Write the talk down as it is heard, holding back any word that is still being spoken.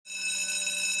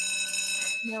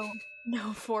No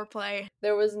foreplay.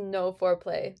 There was no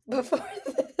foreplay before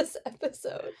this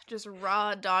episode. Just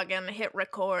raw dogging, hit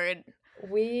record.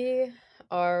 We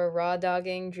are raw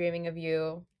dogging Dreaming of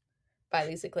You by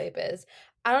Lisa Kleypas.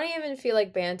 I don't even feel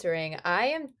like bantering. I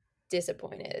am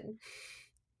disappointed.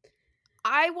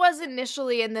 I was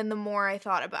initially, and then the more I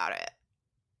thought about it,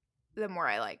 the more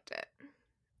I liked it.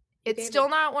 It's still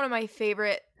not one of my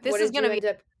favorite. This is going to be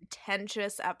a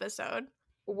contentious episode.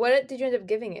 What did you end up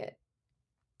giving it?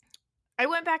 I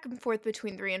went back and forth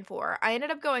between 3 and 4. I ended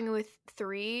up going with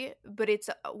 3, but it's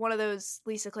one of those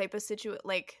Lisa Kleypas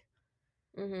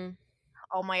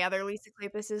all my other Lisa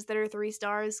Kleypases that are 3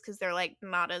 stars because they're like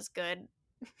not as good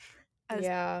as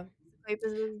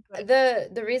Kleypases.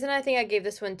 The reason I think I gave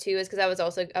this one 2 is because I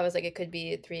was like it could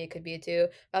be a 3, it could be a 2.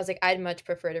 I was like I'd much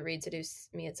prefer to read Seduce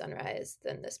Me at Sunrise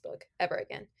than this book ever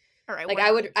again. All right, like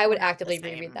I would actively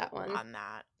reread that one on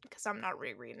that because I'm not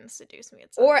rereading Seduce Me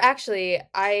at Sunrise. Or actually,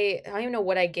 I don't even know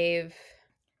what I gave.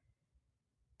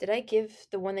 Did I give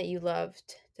the one that you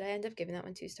loved? Did I end up giving that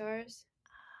one 2 stars?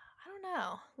 I don't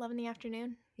know. Love in the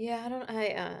Afternoon. Yeah, I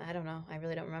don't know. I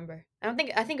really don't remember. I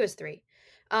think it was 3.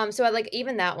 So I like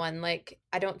even that one. Like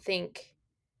I don't think.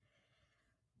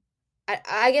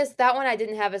 I guess that one I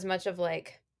didn't have as much of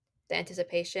like the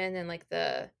anticipation and like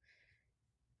the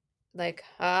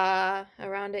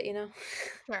around it, you know.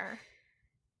 Sure.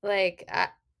 Like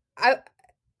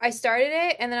I started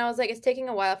it and then I was like, it's taking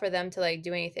a while for them to like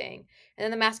do anything. And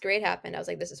then the masquerade happened. I was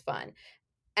like, this is fun.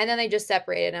 And then they just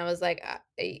separated and I was like,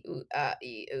 and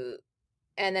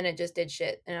then it just did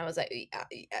shit. And I was like,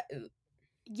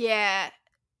 yeah,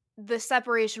 the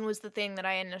separation was the thing that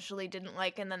I initially didn't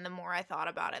like. And then the more I thought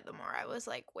about it, the more I was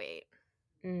like, wait.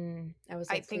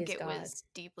 I think it was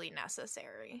deeply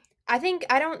necessary. I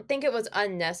don't think it was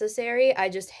unnecessary. I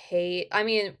just hate. I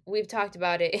mean, we've talked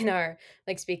about it in our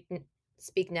like Speak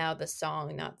Now the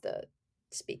song, not the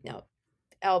Speak Now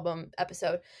album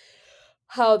episode.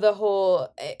 How the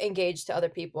whole engaged to other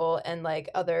people and like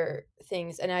other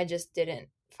things, and I just didn't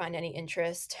find any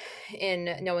interest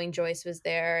in knowing Joyce was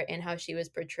there and how she was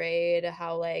portrayed.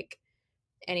 How like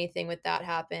anything with that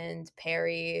happened.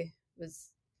 Perry was.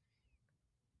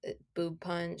 Boob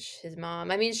punch his mom.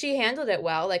 I mean, she handled it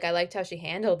well. Like I liked how she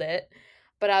handled it,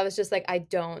 but I was just like, I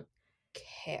don't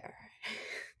care.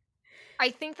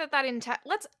 I think that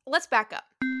let's back up.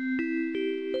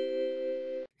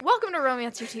 Welcome to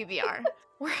Romance Your TBR.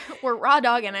 we're raw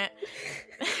dogging it.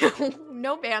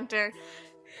 No banter.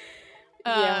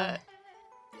 Yeah.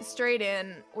 Straight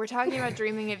in. We're talking about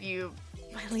Dreaming of You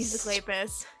by Lisa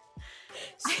Kleypas.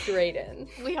 Straight in.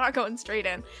 We are going straight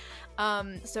in.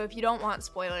 So if you don't want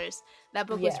spoilers, that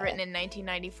book was written in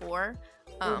 1994.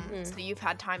 So you've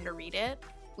had time to read it.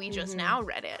 We just now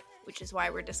read it, which is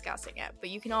why we're discussing it. But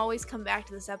you can always come back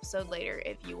to this episode later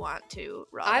if you want to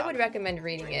raw dog. I would recommend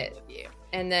reading it.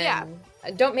 And then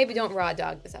don't raw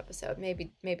dog this episode.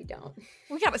 Maybe don't.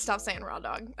 We gotta stop saying raw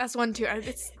dog. That's one too.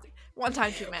 It's one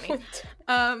time too many.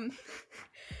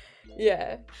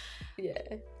 Yeah.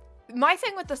 My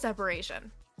thing with the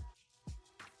separation,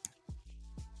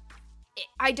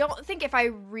 I don't think if I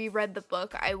reread the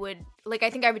book, I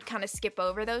think I would kind of skip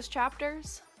over those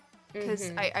chapters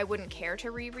because I wouldn't care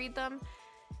to reread them.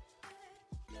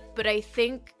 But I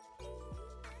think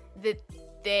that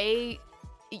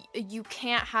you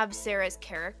can't have Sarah's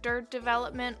character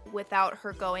development without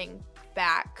her going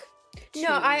back. No,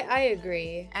 I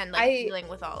agree. And like dealing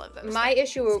with all of those. My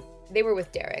issue, they were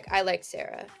with Derek. I liked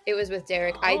Sarah. It was with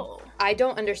Derek. Oh. I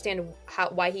don't understand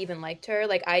why he even liked her.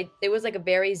 Like it was like a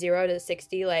very 0 to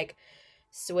 60 like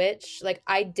switch. Like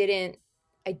I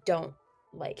don't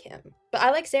like him. But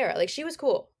I like Sarah. Like she was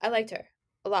cool. I liked her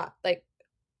a lot. Like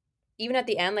even at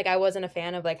the end, like I wasn't a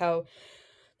fan of like how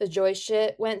the Joyce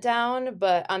shit went down,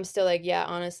 but I'm still like, yeah,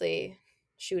 honestly,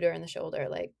 shoot her in the shoulder.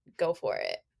 Like go for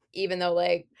it. Even though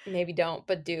like maybe don't,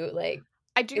 but do. Like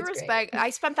I do respect. Great. I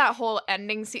spent that whole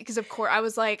ending scene because of course I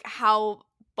was like, how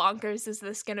bonkers is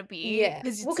this gonna be? Yeah,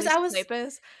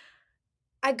 because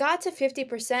I got to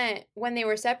 50% when they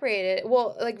were separated.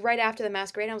 Well, like right after the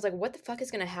masquerade, I was like, what the fuck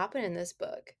is gonna happen in this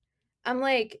book? I'm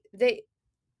like,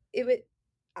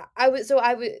 I would,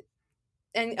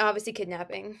 and obviously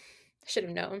kidnapping. Should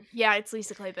have known. Yeah, it's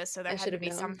Lisa Kleypas, so there had to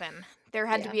be something. There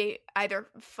had to be either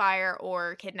fire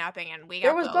or kidnapping, and we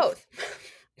got both.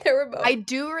 There were both. I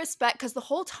do respect, because the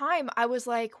whole time I was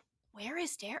like, where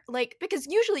is Derek? Like, because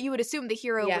usually you would assume the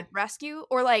hero would rescue,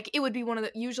 or like it would be one of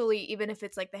the, usually even if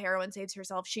it's like the heroine saves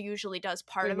herself, she usually does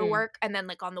part of the work, and then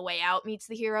like on the way out meets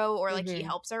the hero, or like he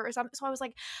helps her or something. So I was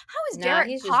like, how is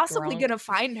Derek possibly gonna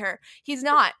find her? He's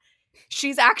not.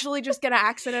 she's actually just gonna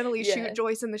accidentally shoot Yeah.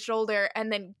 Joyce in the shoulder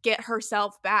and then get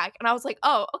herself back. And I was like,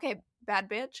 oh, okay, bad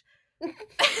bitch.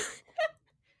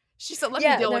 She said, let me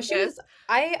Yeah, deal no, with she this. was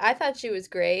I thought she was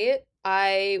great.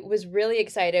 I was really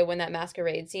excited when that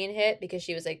masquerade scene hit because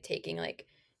she was like taking like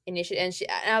initiative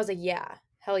and I was like, yeah,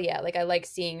 hell yeah. Like I like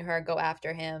seeing her go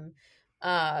after him.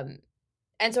 Um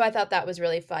and so I thought that was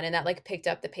really fun and that like picked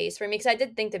up the pace for me because I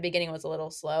did think the beginning was a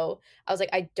little slow. I was like,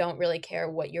 I don't really care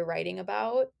what you're writing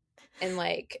about. And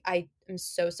like I am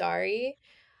so sorry.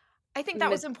 I think that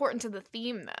Ma- was important to the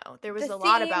theme, though. There the was a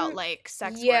lot about, theme, like,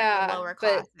 sex work in yeah, lower but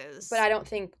classes. I don't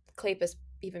think Kleypas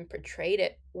even portrayed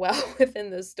it well within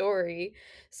the story.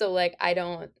 So like I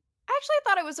don't I actually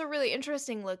thought it was a really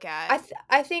interesting look at.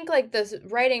 I think like the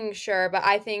writing sure, but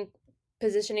I think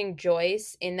positioning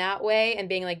Joyce in that way and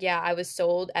being like, yeah, I was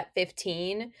sold at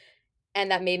 15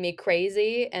 and that made me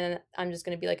crazy and I'm just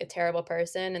going to be like a terrible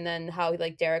person and then how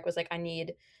like Derek was like I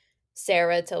need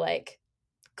Sarah to like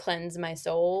cleanse my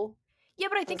soul. Yeah,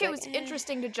 but I I think was it like, was eh.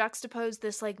 interesting to juxtapose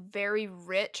this, like, very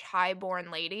rich, highborn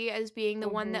lady as being the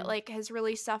one that, Mhm. like, has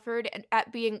really suffered and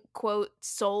at being, quote,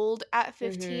 sold at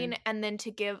 15, Mhm. and then to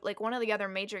give, like, one of the other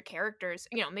major characters,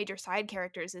 major side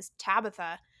characters is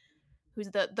Tabitha, who's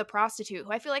the prostitute,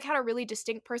 who I feel like had a really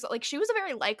distinct person. Like, she was a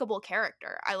very likable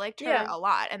character. I liked her Yeah. a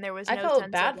lot, and there was I no felt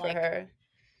sense of, bad for like, her.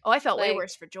 oh, I felt way Like,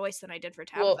 worse for Joyce than I did for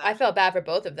well, I Tabitha. felt bad for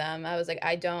both of them. I was like,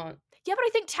 I don't. Yeah, but I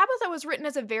think Tabitha was written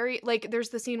as a very, like, there's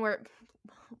the scene where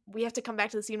we have to come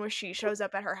back to the scene where she shows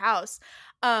up at her house.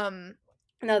 Um,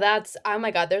 No, that's oh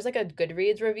my god. There's like a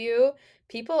Goodreads review.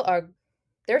 People are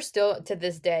they're still to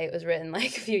this day. It was written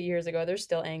like a few years ago. They're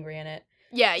still angry in it.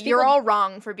 yeah, 'Cause you're people. all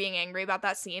wrong for being angry about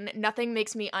that scene. Nothing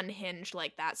makes me unhinged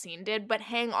like that scene did, but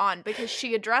hang on, because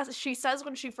she says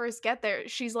when she first get there,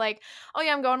 she's like, "Oh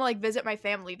yeah, I'm going to like visit my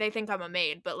family. They think I'm a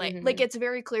maid." But like Hmm. it's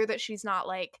very clear that she's not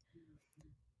like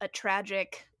a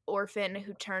tragic orphan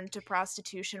who turned to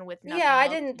prostitution with Yeah, nothing I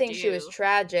else didn't to think she was do.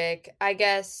 tragic. I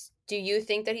guess. Do you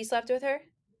think that he slept with her?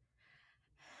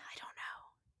 I don't know.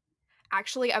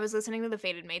 Actually, I was listening to the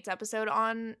Fated Mates episode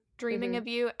on Dreaming Hmm. of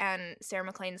You, and Sarah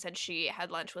McLean said she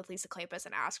had lunch with Lisa Kleypas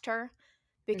and asked her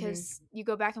Hmm. because you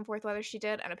go back and forth whether she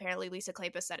did, and apparently Lisa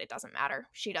Kleypas said it doesn't matter.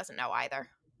 She doesn't know either.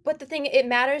 But the thing, it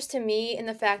matters to me in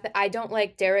the fact that I don't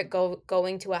like Derek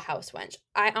going to a house wench.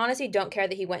 I honestly don't care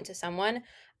that he went to someone.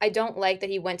 I don't like that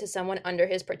he went to someone under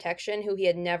his protection who he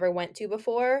had never went to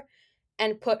before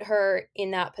and put her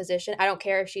in that position. I don't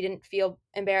care if she didn't feel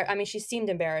embarrassed. I mean, she seemed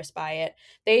embarrassed by it.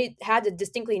 They had to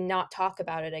distinctly not talk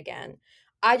about it again.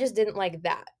 I just didn't like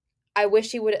that. I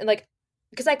wish he would like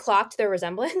because I clocked their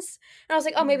resemblance and I was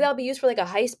like, oh, maybe Mhm. that'll be used for like a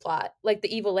heist plot, like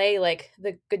the Evil A, like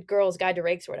the Good Girls Guide to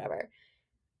Rakes or whatever.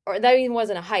 Or that even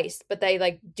wasn't a heist, but they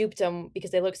like duped him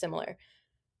because they look similar.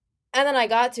 And then I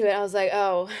got to it, I was like,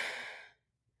 oh,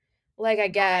 like I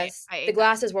No, guess I the ate that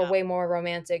glasses scene were up. way more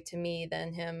romantic to me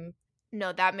than him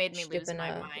No, that made me lose stooping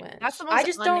my a mind. That's the wench.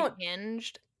 most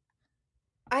unhinged.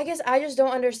 I guess I just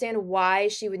don't understand why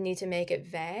she would need to make it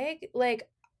vague. Like,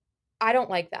 I don't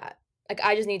like that. Like,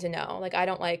 I just need to know. Like, I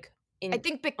don't like I in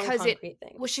think because unconcrete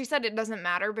well, things. she said it doesn't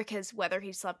matter because whether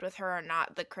he slept with her or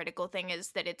not, the critical thing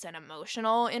is that it's an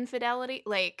emotional infidelity.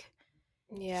 Like,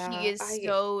 he Yeah, is I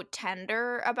so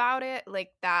tender about it.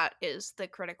 Like, that is the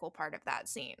critical part of that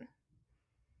scene.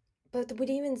 but would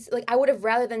even like I would have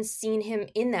rather than seen him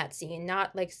in that scene,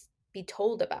 not like be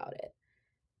told about it.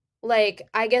 Like,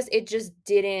 I guess it just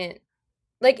didn't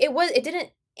like it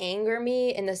didn't anger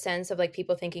me in the sense of like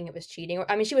people thinking it was cheating.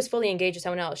 Or I mean, she was fully engaged with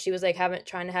someone else. She was like having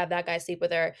trying to have that guy sleep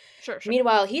with her. Sure, sure.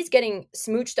 Meanwhile, he's getting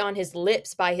smooched on his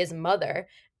lips by his mother.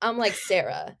 I'm like,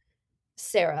 Sarah,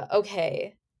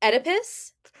 okay.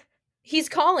 Oedipus? He's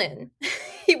calling.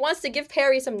 He wants to give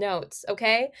Perry some notes,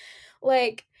 okay?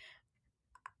 Like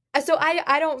so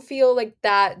I don't feel like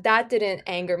that didn't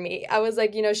anger me. I was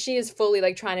like, she is fully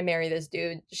like trying to marry this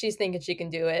dude. She's thinking she can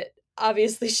do it.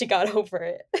 Obviously, she got over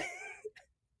it.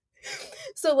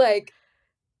 So like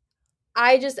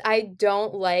I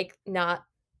don't like not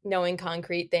knowing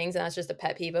concrete things and that's just a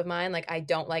pet peeve of mine. Like I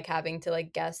don't like having to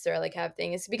like guess or like have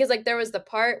things because like there was the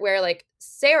part where like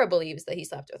Sarah believes that he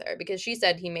slept with her because she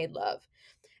said he made love.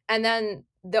 And then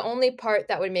the only part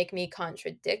that would make me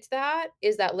contradict that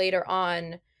is that later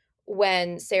on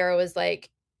when Sarah was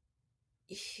like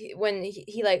he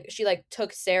like she like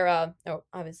took Sarah. Oh,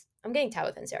 I'm getting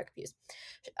Tabitha and Sarah confused.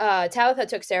 Tabitha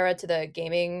took Sarah to the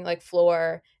gaming like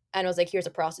floor and was like, "Here's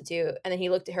a prostitute," and then he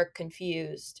looked at her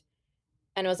confused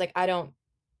and was like, "I don't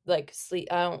like sleep.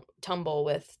 I don't tumble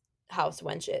with house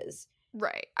wenches."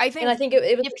 Right. I And I think think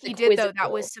it was if like he the did though,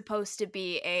 that was quizzical. supposed to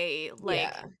be a like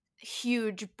Yeah.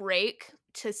 huge break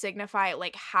to signify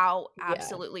like how Yeah.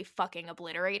 absolutely fucking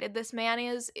obliterated this man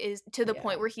is to the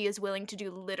point where he is willing to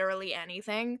do literally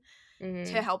anything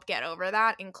to help get over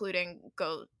that, including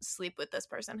go sleep with this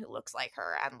person who looks like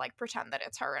her and like pretend that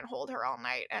it's her and hold her all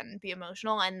night and be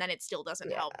emotional, and then it still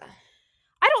doesn't help.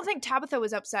 I don't think Tabitha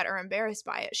was upset or embarrassed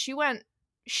by it. She had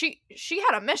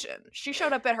a mission. She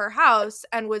showed up at her house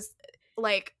and was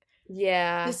like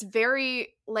this very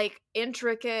like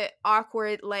intricate,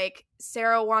 awkward, like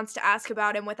Sarah wants to ask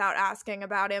about him without asking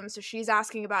about him, so she's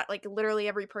asking about like literally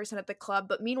every person at the club,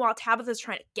 but meanwhile Tabitha's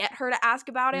trying to get her to ask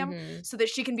about him so that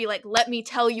she can be like, let me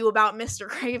tell you about Mr.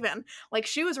 Craven. Like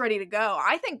she was ready to go.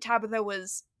 I think Tabitha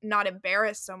was not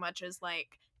embarrassed so much as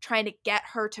like trying to get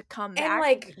her to come back. And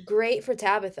like great for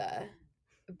Tabitha,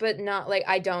 but not like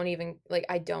I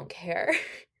don't care.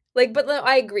 Like, but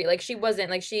I agree. Like she wasn't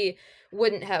like she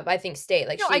wouldn't have, I think, stayed.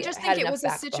 Like, no, I just think it was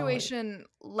a situation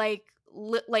like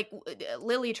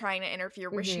Lily trying to interfere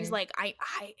where she's like,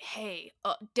 hey,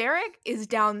 Derek is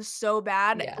down so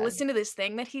bad. Yeah. Listen to this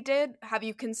thing that he did. Have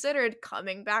you considered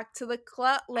coming back to the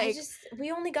club? Like,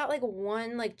 we only got like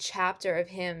one like chapter of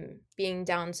him being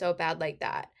down so bad like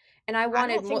that, and I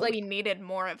wanted more. Like, we needed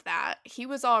more of that. He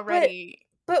was already.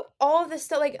 But all this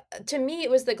stuff, like, to me,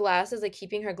 it was the glasses, like,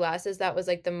 keeping her glasses, that was,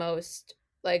 like, the most,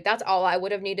 like, that's all I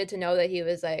would have needed to know that he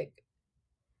was, like,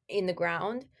 in the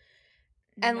ground.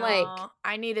 And, like...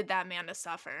 I needed that man to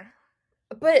suffer.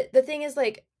 But the thing is,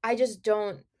 like, I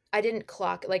didn't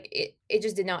clock, like, it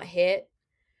just did not hit.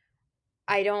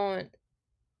 I don't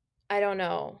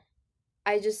know.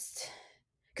 Because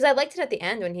I liked it at the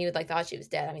end when he, like, thought she was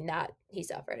dead. I mean, that, he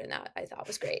suffered, and that I thought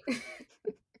was great.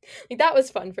 Like, that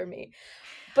was fun for me.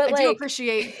 But I do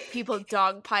appreciate people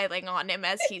dogpiling on him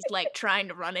as he's like trying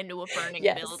to run into a burning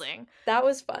building. That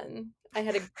was fun. I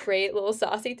had a great little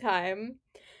saucy time.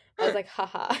 I was like,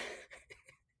 haha.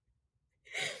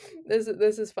 This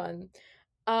is fun.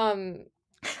 I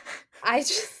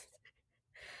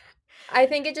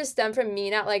think it just stemmed from me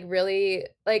not like really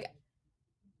like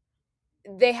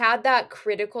they had that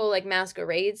critical like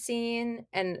masquerade scene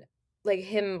and like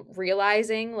him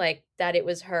realizing like that it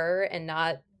was her and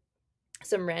not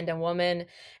some random woman,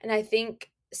 and I think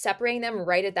separating them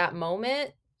right at that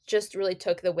moment just really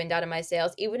took the wind out of my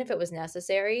sails, even if it was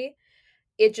necessary.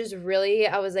 It just really,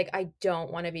 I was like, I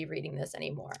don't want to be reading this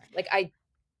anymore. Like, I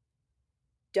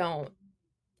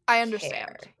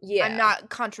understand. Yeah, I'm not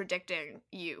contradicting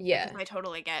you. Yeah, because I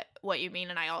totally get what you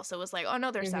mean, and I also was like, oh no,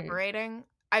 they're separating.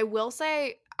 I will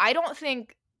say, I don't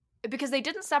think, because they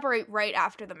didn't separate right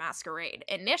after the masquerade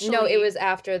initially. No, it was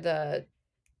after the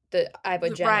Ivo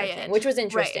Jenner thing, which was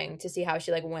interesting to see how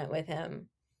she like went with him.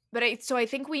 But I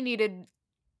think we needed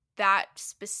that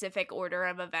specific order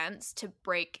of events to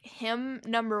break him,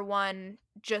 number one,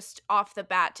 just off the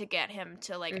bat, to get him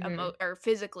to like or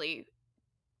physically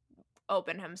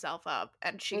open himself up,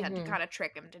 and she had to kind of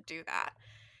trick him to do that.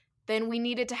 Then we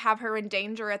needed to have her in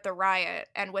danger at the riot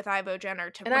and with Ivo Jenner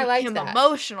to break him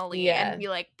emotionally and be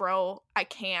like, bro, I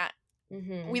can't.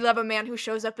 We love a man who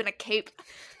shows up in a cape.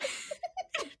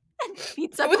 And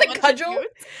beats up with a cudgel? With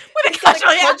a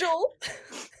cudgel,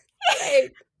 Right.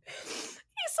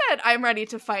 He said, I'm ready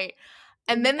to fight.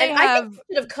 And then I think he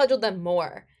should have cudgeled them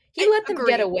more. He let them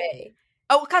get away.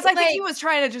 Oh, because I think he was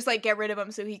trying to just like get rid of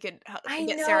him so he could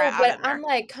get Sarah out of there. But I'm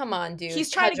like, come on, dude. He's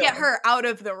trying to get her out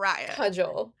of the riot.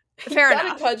 Cudgel. Fair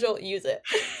enough. Cudgel, use it.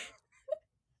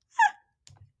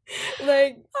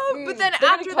 Like, but then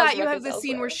after that, you have the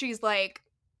scene where she's like,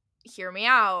 hear me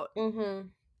out.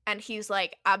 And he's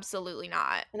like, absolutely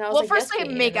not. And I was first they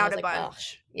make out a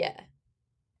bunch. Yeah.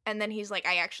 And then he's like,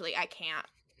 I can't,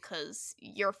 because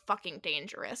you're fucking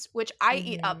dangerous. Which I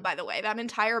eat up, by the way. That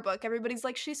entire book, everybody's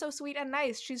like, she's so sweet and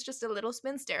nice. She's just a little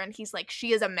spinster. And he's like,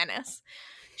 she is a menace.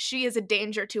 She is a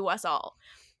danger to us all.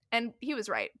 And he was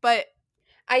right. But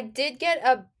I did get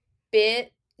a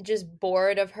bit just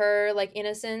bored of her, like,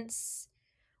 innocence.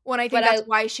 When I think that's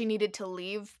why she needed to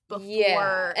leave before.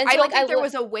 Yeah. And so, I don't think there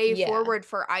was a way forward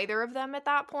for either of them at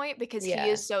that point, because he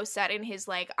is so set in his,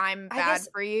 like, I'm bad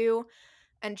for you.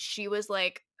 And she was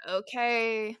like,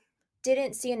 okay.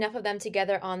 Didn't see enough of them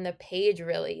together on the page,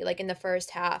 really, like, in the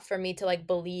first half for me to, like,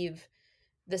 believe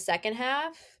the second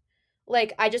half.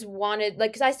 Like, I just wanted,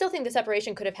 like, because I still think the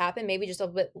separation could have happened maybe just a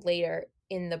little bit later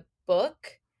in the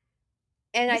book.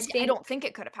 And I don't think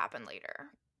it could have happened later.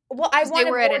 Well, I wanted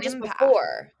more just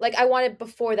before. Like, I wanted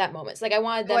before that moment. So, like, I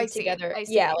wanted them together. I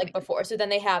see like, before. So then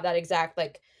they have that exact,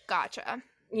 like... Gotcha.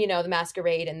 You know, the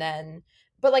masquerade, and then...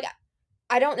 But, like,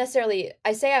 I don't necessarily...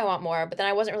 I say I want more, but then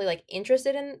I wasn't really, like,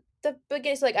 interested in the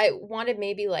beginning. So, like, I wanted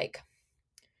maybe, like...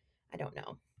 I don't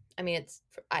know. I mean, it's...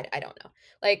 I don't know.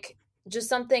 Like, just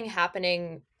something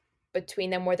happening between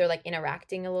them where they're like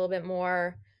interacting a little bit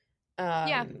more.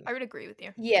 Yeah, I would agree with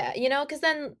you. Yeah, you know, because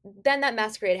then that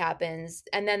masquerade happens,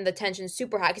 and then the tension's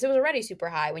super high because it was already super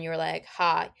high when you were like,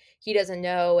 "Ha, he doesn't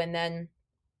know," and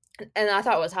I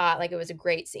thought it was hot, like it was a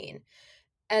great scene.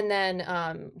 And then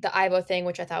the Ivo thing,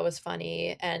 which I thought was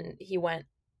funny, and he was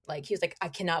like, I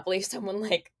cannot believe someone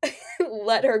like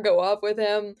let her go off with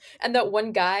him, and that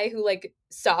one guy who like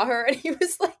saw her and he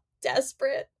was like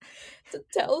desperate to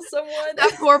tell someone.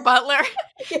 That poor butler.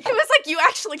 Yeah. He was like, "You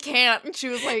actually can't," and she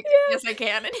was like, Yeah. "Yes, I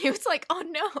can," and he was like, "Oh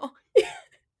no."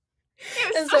 He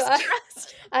was And so so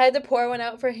stressed. I had to pour one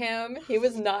out for him. He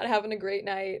was not having a great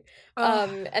night.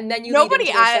 And then you lead Nobody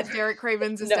into their at separate. Derek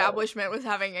Craven's No. establishment was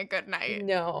having a good night.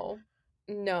 No,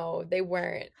 they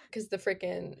weren't because the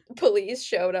freaking police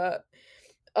showed up.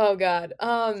 Oh God.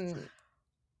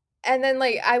 And then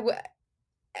like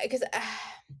because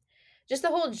just the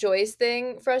whole Joyce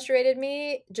thing frustrated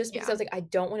me just because I was like, I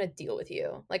don't want to deal with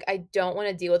you. Like, I don't want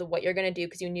to deal with what you're going to do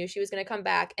because you knew she was going to come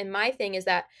back. And my thing is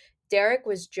that Derek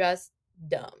was just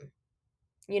dumb.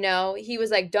 You know, he was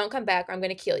like, don't come back or I'm going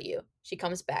to kill you. She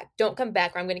comes back. Don't come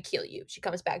back or I'm going to kill you. She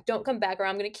comes back. Don't come back or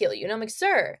I'm going to kill you. And I'm like,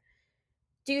 sir,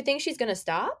 do you think she's going to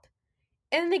stop?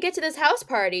 And then they get to this house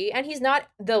party and he's not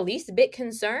the least bit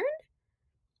concerned.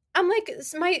 I'm like,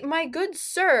 my good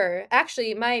sir,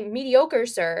 actually, my mediocre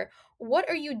sir, what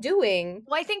are you doing?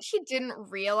 Well, I think he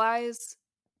didn't realize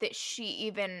that she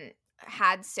even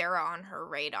had Sarah on her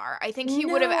radar. I think he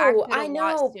would have No, acted a I lot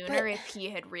know, sooner but if he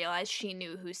had realized she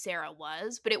knew who Sarah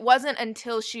was. But it wasn't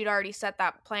until she'd already set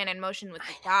that plan in motion with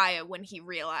the guy when he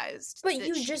realized but that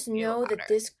you she just knew know about that her.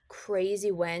 this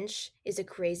crazy wench is a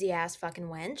crazy ass fucking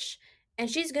wench, and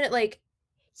she's gonna like,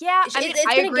 Yeah, I mean, it's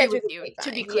I gonna agree get through with the you. To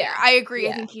be grapevine. clear, Yeah, I agree. I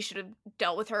yeah, think he should have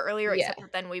dealt with her earlier, yeah, except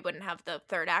that then we wouldn't have the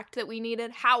third act that we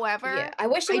needed. yeah. However, I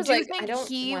wish it I was do like, I think don't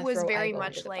he want to was throw very Ivo under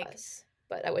much the like, bus,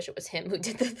 but I wish it was him who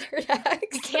did the third act.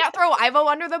 we can't throw Ivo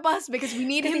under the bus because we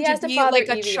need Because him he to has to be father like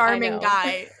a Evie. I charming know.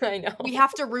 guy. I know. We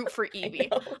have to root for I Evie.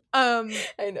 know.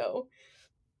 I know.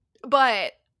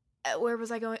 But where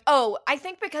was I going? Oh, I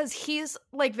think because he's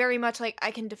like very much like,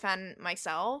 I can defend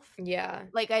myself. Yeah.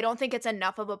 Like, I don't think it's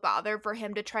enough of a bother for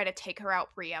him to try to take her out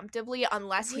preemptively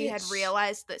unless he had Which,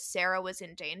 realized that Sarah was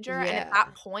in danger. And at yeah.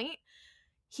 that point,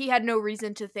 he had no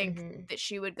reason to think Mhm. that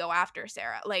she would go after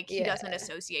Sarah. Like, he doesn't Yeah.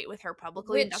 associate with her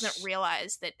publicly and doesn't Which,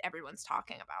 realize that everyone's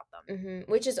talking about them.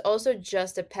 which is also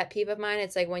just a pet peeve of mine.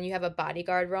 It's like when you have a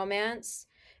bodyguard romance,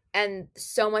 and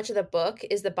so much of the book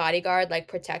is the bodyguard like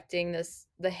protecting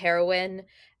the heroine,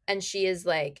 and she is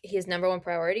like his number one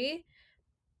priority.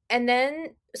 And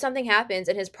then something happens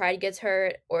and his pride gets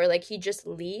hurt, or like he just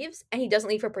leaves and he doesn't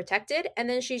leave her protected, and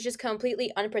then she's just completely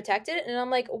unprotected. And I'm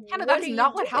like, Hannah, that what is are you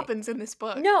not what doing? happens in this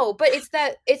book. No, but it's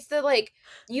the like,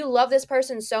 you love this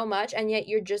person so much and yet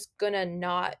you're just gonna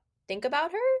not think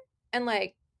about her and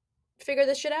like figure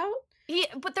this shit out.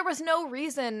 But there was no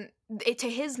reason, to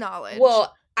his knowledge.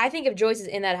 Well, I think if Joyce is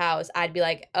in that house, I'd be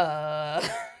like,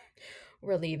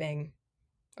 we're leaving,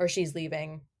 or she's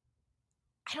leaving.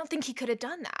 I don't think he could have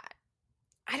done that.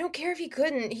 I don't care if he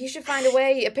couldn't. He should find a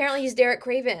way. Apparently, he's Derek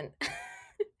Craven.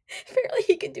 Apparently,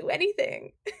 he can do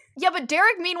anything. Yeah, but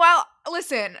Derek, meanwhile,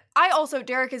 listen,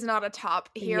 Derek is not a top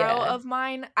hero Yeah. of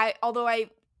mine. Although I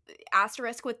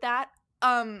asterisk with that.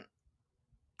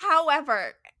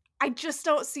 However, I just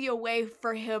don't see a way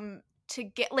for him to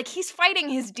get, like, he's fighting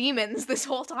his demons this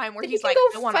whole time where He he's can like,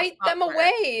 go I want to fight them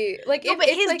away. Like, No, if but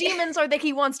it's his like, demons are that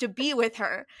he wants to be with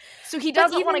her. So he But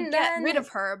doesn't want to even get rid then- of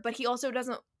her, but he also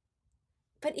doesn't.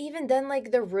 But even then,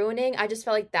 like, the ruining, I just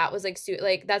felt like that was like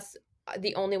like that's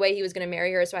the only way he was gonna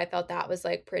marry her. So I felt that was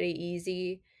like pretty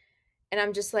easy. And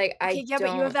I'm just like, Okay, yeah, but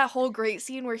you have don't. that whole great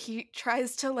scene where he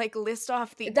tries to like list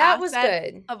off the That was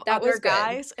assets good. of That other was good.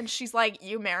 guys, and she's like,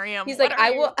 "You marry him." He's What like, are I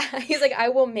you? will. He's like, I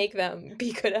will make them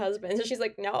be good husbands. And she's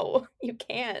like, no, you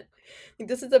can't. Like,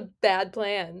 this is a bad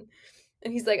plan.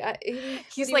 And he's like,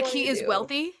 He's like, he is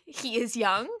wealthy. He is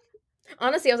young.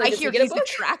 Honestly, I was like, I does hear he get a he's book?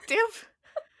 attractive.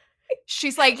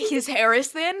 She's like, his hair is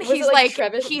thin. Was He's it like,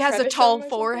 Trevish, he has a Trevisham tall or something?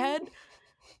 forehead.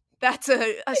 That's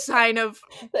a sign of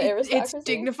The it's aristocracy?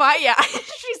 dignified. Yeah.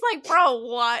 She's like, bro,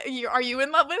 what? Are you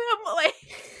in love with him? Like,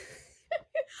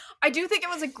 I do think it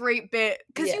was a great bit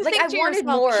because Yeah, you like, think I to wanted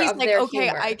yourself, more he's of like, their okay,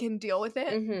 humor. I can deal with it,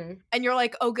 Mm-hmm. and you're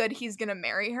like, oh, good, he's gonna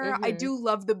marry her. I Mhm. do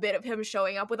love the bit of him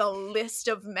showing up with a list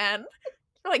of men.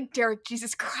 You're like, Derek,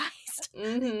 Jesus Christ.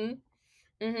 Mm-hmm.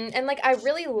 Mm-hmm. And like, I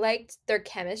really liked their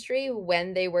chemistry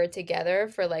when they were together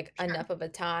for like Sure. enough of a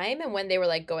time, and when they were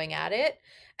like going at it.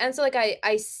 And so like,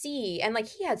 I see, and like,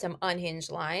 he had some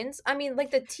unhinged lines. I mean, like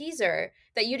the teaser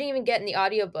that you didn't even get in the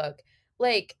audiobook,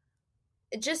 like,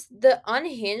 just the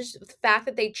unhinged fact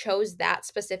that they chose that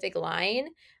specific line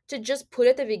to just put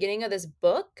at the beginning of this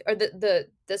book, or the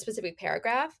specific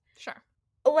paragraph. Sure.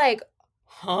 Like,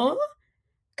 huh?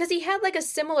 Because he had like a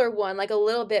similar one like a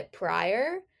little bit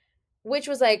prior, which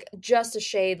was like just a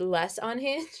shade less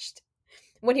unhinged,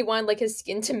 when he wanted like his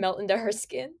skin to melt into her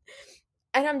skin.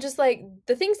 And I'm just like,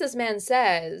 the things this man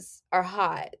says are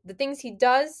hot. The things he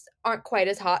does aren't quite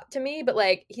as hot to me, but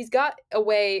like he's got a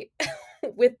way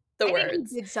with the I think he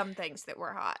words. did some things that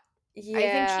were hot. I think he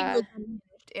Yeah. was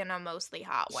unhinged in a mostly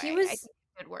hot way. He I was, think it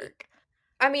did work.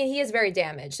 I mean, he is very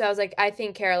damaged. So I was like, I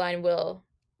think Caroline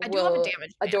I do love a will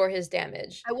damaged man. adore his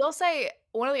damage. I will say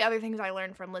one of the other things I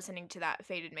learned from listening to that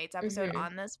Fated Mates episode Mhm.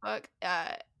 on this book,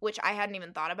 which I hadn't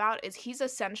even thought about, is he's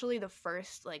essentially the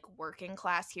first like working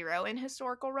class hero in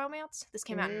historical romance. This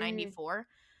came out in Mm. '94.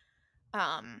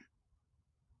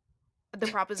 The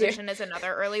Dare, Proposition is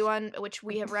another early one, which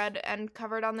we have read and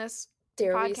covered on this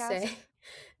dare we podcast. say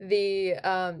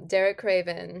the Derek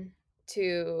Craven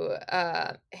to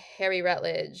Harry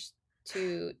Rutledge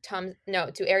to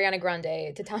Ariana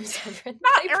Grande to Tom Severin.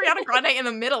 Not Ariana Grande in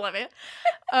the middle of it.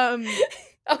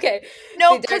 Okay.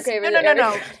 No, the Derek because Craven no, to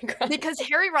no. Ariana Grande. Because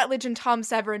Harry Rutledge and Tom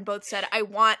Severin both said, "I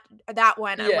want that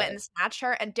one," and Yeah. went and snatched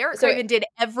her. And Derek So- Craven did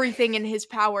everything in his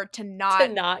power to to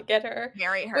not not get her.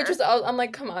 marry her. Which was, I'm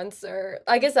like, come on, sir.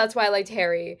 I guess that's why I liked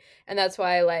Harry, and that's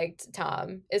why I liked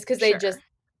Tom, is because they Sure.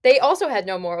 they also had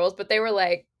no morals, but they were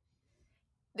like,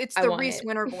 It's I the want Reese it.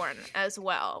 Winterbourne as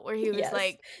well, where he was yes.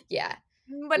 like, Yeah.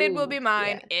 "But it will Ooh, be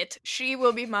mine. yeah. She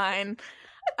will be mine."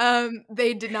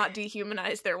 They did not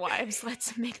dehumanize their wives.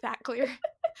 Let's make that clear.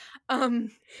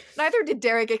 Neither did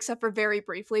Derek, except for very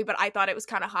briefly, but I thought it was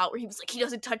kind of hot where he was like, "He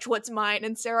doesn't touch what's mine,"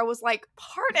 and Sarah was like,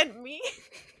 "Pardon me."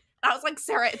 I was like,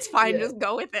 "Sarah, it's fine, Yeah. just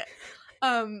go with it."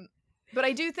 But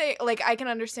I do think, like, I can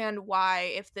understand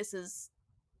why, if this is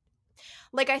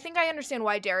like, I think I understand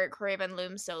why Derek Craven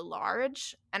looms so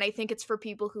large, and I think it's for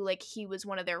people who, like, he was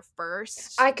one of their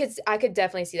first. I could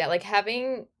definitely see that. Like,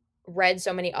 having read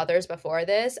so many others before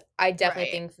this, I definitely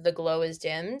Right. think the glow is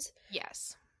dimmed.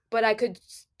 Yes. But I could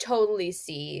totally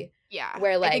see Yeah.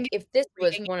 where, I like, think if this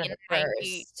was reading one of in the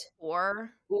first,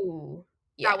 94, ooh,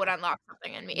 that yeah, would unlock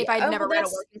something in me. yeah. If I'd Oh, never well, read a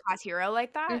that's working class hero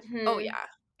like that, oh mhm. yeah.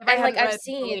 If I And, like, hadn't I've read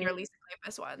the later seen Lisa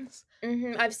Kleypas ones.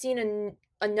 I've seen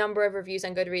a number of reviews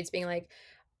on Goodreads being like,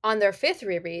 on their 5th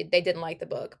reread, they didn't like the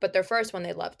book, but their first one,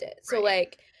 they loved it. So, Right.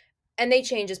 like, and they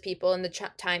change as people, and the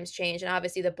times change, and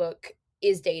obviously the book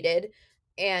is dated,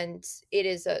 and it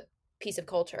is a piece of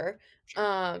culture. Sure.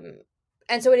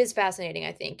 And so it is fascinating,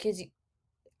 I think, because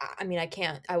I mean,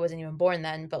 I wasn't even born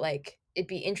then, but like, it'd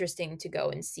be interesting to go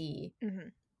and see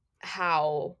Mhm.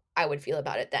 how I would feel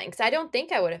about it then, because I don't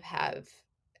think I would have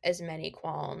as many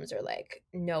qualms or like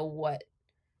know what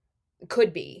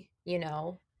could be,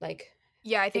 like,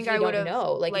 Yeah, I if think you I would don't have,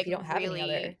 know, like, if like, you don't have any other.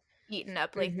 really eaten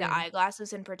up, like, the Mhm.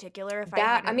 eyeglasses in particular if I That,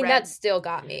 I hadn't mean, read. that still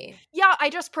got me. Yeah, I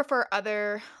just prefer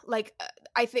other, like,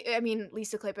 I mean,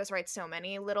 Lisa Kleypas writes so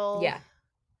many little. Yeah.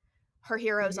 Her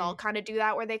heroes all Mhm. kind of do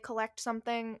that where they collect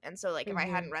something, and so, like, if I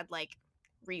hadn't Mhm. read, like,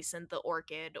 Recent the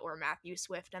Orchid or Matthew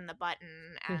Swift and the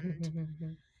Button and,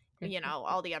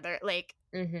 all the other, like,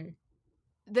 Mhm.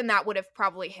 then that would have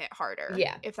probably hit harder.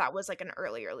 Yeah. If that was, like, an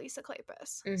earlier Lisa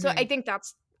Kleypas. So I Mhm. think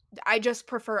I just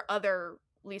prefer other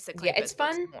Lisa Yeah, it's Kleypas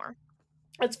books fun. more.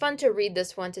 It's fun to read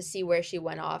this one to see where she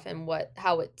went off and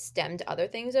how it stemmed other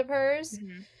things of hers.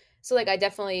 Mhm. So, like, I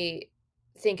definitely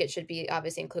think it should be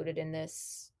obviously included in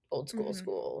this old Mhm.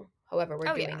 school, however we're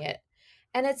Oh, doing yeah. it.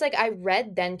 And it's like, I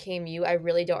read Then Came You. I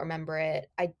really don't remember it.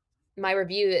 My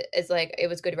review is like, it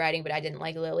was good writing, but I didn't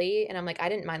like Lily. And I'm like, I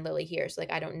didn't mind Lily here. So,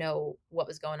 like, I don't know what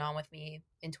was going on with me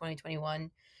in 2021.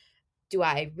 Do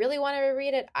I really want to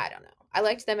reread it? I don't know. I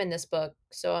liked them in this book,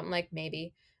 so I'm like,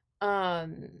 maybe.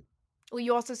 Well,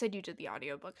 you also said you did the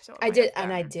audiobook, so it I might did, have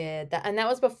and I been, did that, and that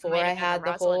was it before might I have been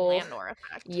the had the Rosalind whole. Landor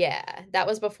effect. Yeah, that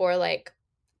was before, like,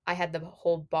 I had the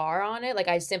whole bar on it. Like,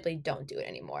 I simply don't do it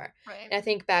anymore. Right. And I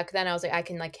think back then I was like, I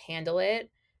can, like, handle it.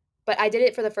 But I did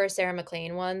it for the first Sarah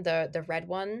McLean one, the red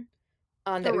one,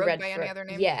 that The we Rogue read by for. Any Other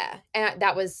Name? Yeah, and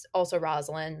that was also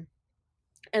Rosalind.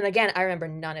 And again, I remember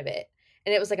none of it.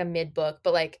 And it was like a mid book,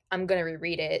 but like, I'm gonna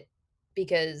reread it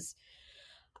because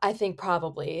I think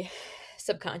probably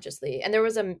subconsciously. And there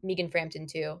was a Megan Frampton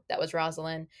too, that was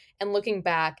Rosalind. And looking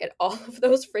back at all of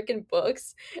those freaking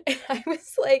books, and I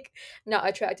was like not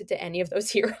attracted to any of those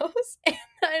heroes. And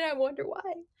I wonder why.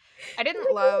 I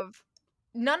didn't love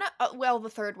None of, well, the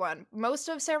third one. Most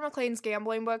of Sarah MacLean's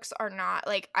gambling books are not,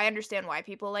 like, I understand why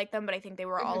people like them, but I think they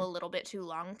were all Mhm. a little bit too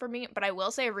long for me. But I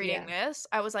will say, reading Yeah. this,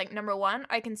 I was like, number one,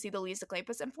 I can see the Lisa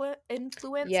Kleypas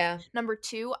influence. Yeah. Number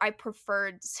two, I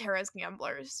preferred Sarah's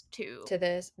Gamblers to To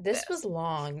this. This was this.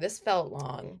 long. This felt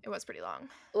long. It was pretty long.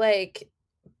 Like,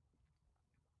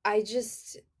 I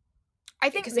just, I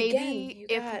think because again, maybe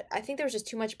if I think there was just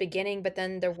too much beginning, but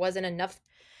then there wasn't enough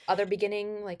other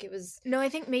beginning. Like, it was, No, I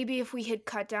think maybe if we had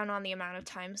cut down on the amount of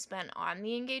time spent on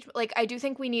the engagement, like, I do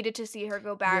think we needed to see her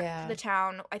go back to yeah. the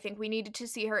town. I think we needed to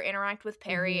see her interact with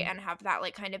Perry Mm-hmm. and have that,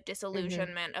 like, kind of Mm-hmm.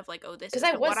 disillusionment of, like, oh, this Because I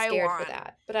isn't was what I scared for want.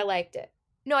 that, but I liked it.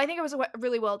 No, I think it was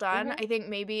really well done. Mm-hmm. I think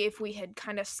maybe if we had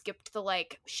kind of skipped the,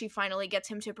 like, she finally gets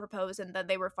him to propose and then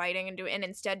they were fighting and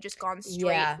instead just gone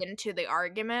straight Yeah. into the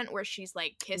argument where she's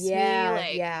like, kiss me, Yeah.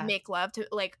 like, Yeah. make love to,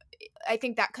 like, I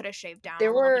think that could have shaved down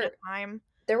There a little bit of were time.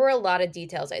 there were a lot of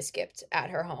details I skipped at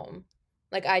her home.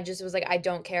 Like, I just was like, I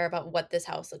don't care about what this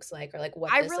house looks like or like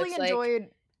what I this really looks like. enjoyed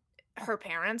her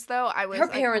parents, though. I was Her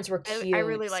like, parents were I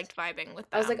really cute. liked vibing with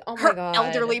I was like, them. oh my Her god.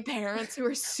 elderly parents who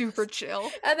are super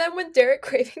chill. And then when Derek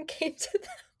Craven came to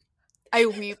them, I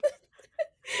weep.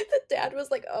 the dad was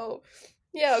like, oh,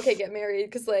 yeah, okay, get married.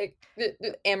 Because, like,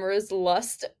 Amara's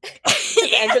lust has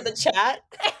entered the chat.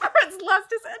 Everyone's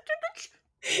lust has entered the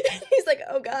chat. He's like,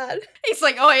 oh god. He's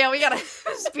like, oh yeah, we gotta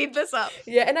speed this up.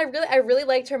 Yeah, and I really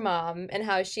liked her mom and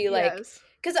how she, like, Yes.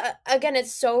 because again,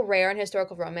 it's so rare in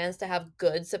historical romance to have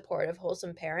good, supportive,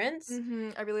 wholesome parents.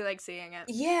 I really like seeing it.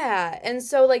 Yeah, and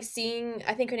so, like, seeing,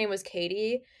 I think her name was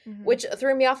Katie, Mhm. which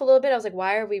threw me off a little bit. I was like,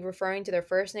 why are we referring to their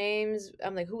first names?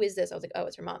 I'm like, who is this? I was like, oh,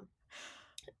 it's her mom.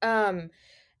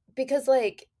 Because,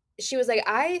 like, she was like,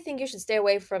 I think you should stay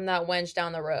away from that wench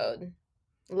down the road.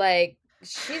 Like,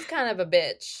 she's kind of a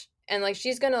bitch. And, like,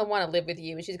 she's gonna want to live with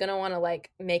you. And she's gonna want to,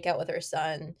 like, make out with her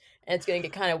son. And it's gonna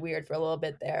get kind of weird for a little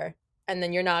bit there. And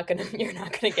then you're not gonna get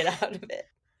out of it.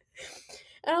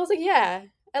 And I was like, yeah,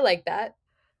 I like that.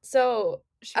 So,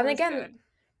 She and was again,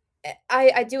 good.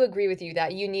 I do agree with you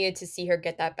that you needed to see her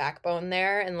get that backbone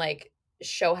there and, like,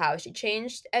 show how she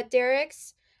changed at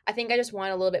Derek's. I think I just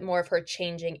want a little bit more of her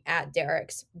changing at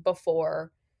Derek's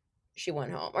before she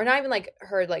went home. Or not even, like,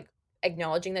 her, like,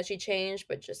 acknowledging that she changed,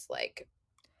 but just, like,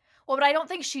 Well, but I don't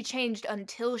think she changed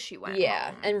until she went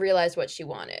yeah, home. and realized what she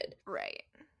wanted. Right.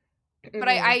 Mm-hmm. But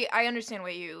I understand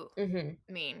what you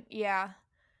Mm-hmm. mean. Yeah.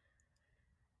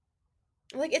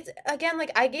 Like, it's, again,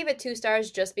 like, I gave it 2 stars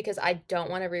just because I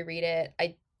don't want to reread it.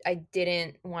 I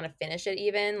didn't want to finish it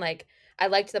even. Like, I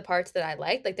liked the parts that I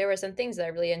liked. Like, there were some things that I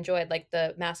really enjoyed, like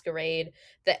the masquerade,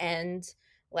 the end.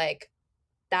 Like,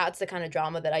 that's the kind of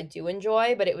drama that I do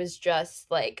enjoy, but it was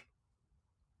just, like,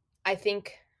 I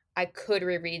think I could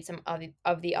reread some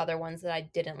of the other ones that I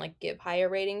didn't, like, give higher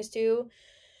ratings to.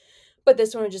 But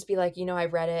this one would just be like, I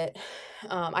read it.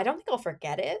 I don't think I'll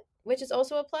forget it, which is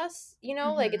also a plus,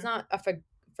 like, it's not a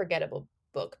forgettable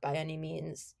book by any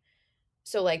means.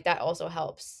 So, like, that also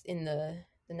helps in the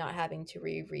not having to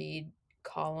reread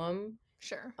column.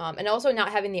 Sure. And also not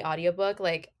having the audiobook,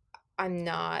 like,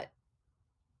 I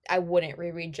wouldn't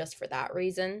reread just for that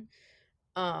reason.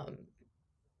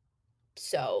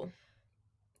 So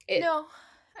No,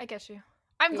 I get you.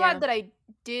 I'm glad that I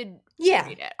did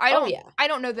read it. I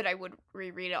don't know that I would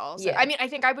reread it also. Yeah. I mean, I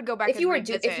think I would go back if you were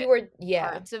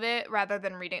parts of it rather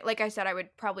than reading. Like I said, I would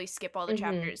probably skip all the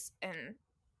chapters in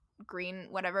Green,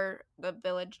 whatever the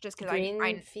village, just because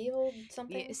Greenfield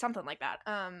something? Something like that.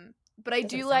 But I Doesn't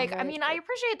do sound like. right, I mean, I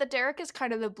appreciate that Derek is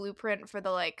kind of the blueprint for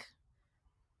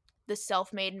the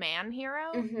self-made man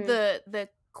hero, the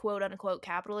quote unquote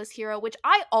capitalist hero, which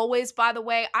I always, by the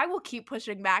way, I will keep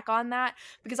pushing back on that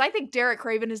because I think Derek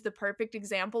Craven is the perfect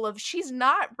example of she's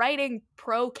not writing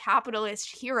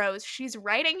pro-capitalist heroes. She's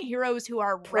writing heroes who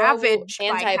are ravaged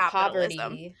by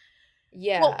capitalism.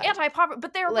 Yeah. Well, anti-poverty,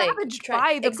 but they're like, ravaged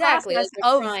by the process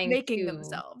of making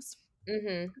themselves.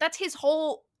 That's his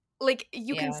whole, like,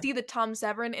 you can see the Tom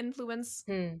Severin influence.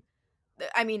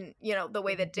 I mean, the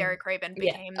way that Derek Craven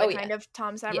became the kind of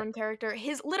Tom Severin character.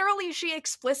 She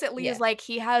explicitly is like,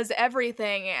 he has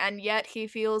everything, and yet he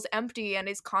feels empty and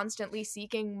is constantly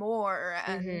seeking more.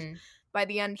 And by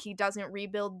the end, he doesn't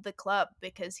rebuild the club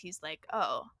because he's like,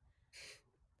 oh,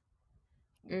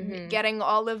 getting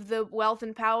all of the wealth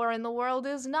and power in the world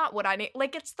is not what I need.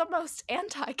 Like, it's the most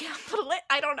anti-capitalist.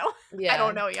 I don't know. Yeah. I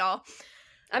don't know, y'all.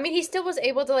 I mean, he still was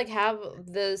able to, like, have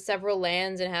the several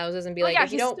lands and houses and be like,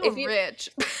 if you don't, rich.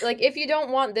 Like, if you don't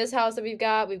want this house that we've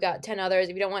got 10 others.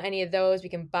 If you don't want any of those, we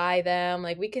can buy them.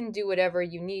 Like, we can do whatever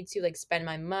you need to, like, spend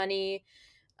my money.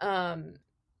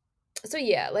 So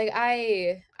yeah, like,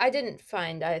 I didn't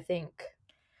find, I think,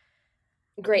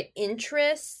 great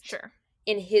interest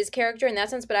in his character in that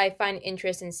sense, but I find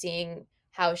interest in seeing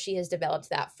how she has developed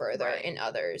that further Right. in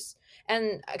others.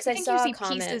 And because I I think you saw a see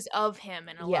comment, pieces of him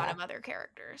in a lot yeah, of other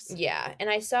characters. yeah, and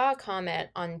I saw a comment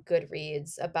on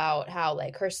Goodreads about how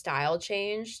like her style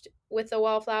changed with the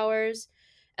Wallflowers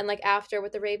and like after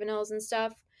with the Ravenels and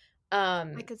stuff. I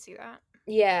Um, could see that.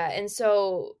 yeah, and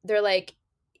so they're like,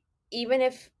 even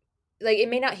if like it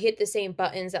may not hit the same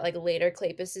buttons that like later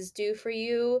Clapuses do for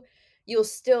you, you'll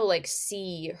still like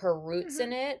see her roots Hmm.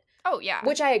 in it, Oh yeah.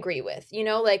 which I agree with. You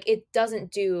know, like it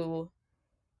doesn't do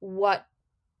what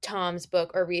Tom's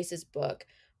book or Reese's book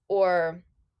or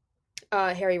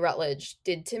Harry Rutledge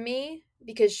did to me,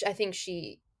 because I think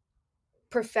she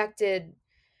perfected,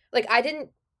 like I didn't,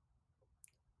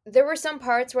 there were some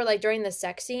parts where like during the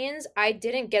sex scenes I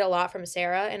didn't get a lot from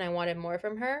Sarah and I wanted more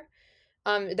from her.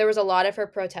 There was a lot of her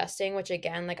protesting, which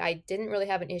again, like I didn't really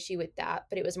have an issue with that,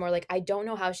 but it was more like I don't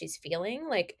know how she's feeling.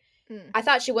 Like Mm. I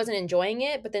thought she wasn't enjoying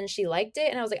it, but then she liked it,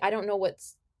 and I was like, I don't know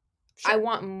what's. I Sure.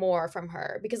 want more from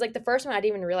her, because like the first one I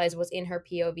didn't even realize was in her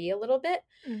POV a little bit,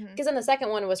 Hmm. because then the second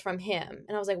one was from him,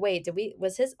 and I was like, wait,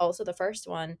 was his also the first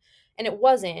one? And it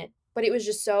wasn't, but it was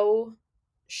just so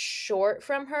short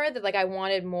from her that like I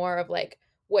wanted more of like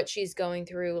what she's going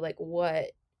through, like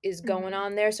what is going Hmm.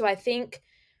 on there. So I think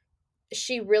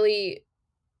she really,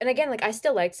 and again, like I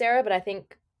still liked Sarah, but I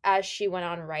think as she went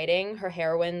on writing, her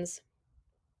heroines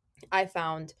I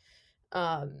found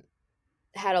um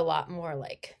had a lot more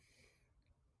like,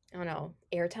 I don't know,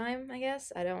 airtime, I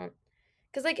guess. I don't,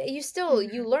 cuz like you still,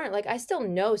 Hmm. you learn, like I still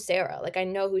know Sarah. Like I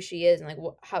know who she is and like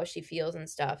how she feels and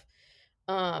stuff.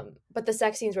 But the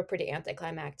sex scenes were pretty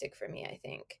anticlimactic for me, I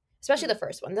think. Especially Mm. the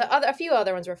first one. The other, a few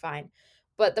other ones were fine.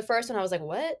 But the first one I was like,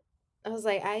 "What?" I was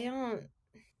like, "I don't."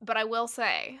 But I will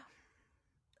say,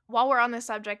 while we're on the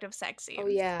subject of sex Oh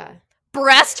scenes, yeah.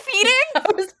 breastfeeding?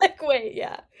 I was like, "Wait,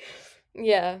 yeah."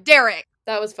 Yeah. Derek.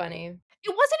 That was funny. It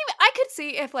wasn't even, I could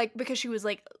see if like because she was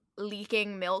like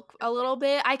leaking milk a little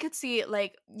bit, I could see it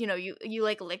like, you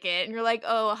like lick it and you're like,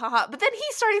 "Oh, haha." But then he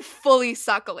started fully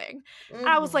suckling. And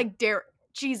I was Mhm. like, "Derek,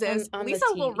 Jesus, On the Lisa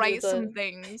will tea. He write was some a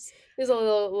things. he was a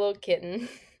little kitten.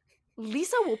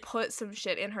 Lisa will put some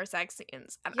shit in her sex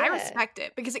scenes, and I Yeah. respect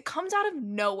it because it comes out of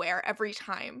nowhere every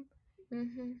time.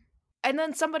 Mhm. And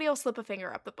then somebody will slip a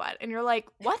finger up the butt, and you're like,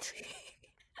 "What?"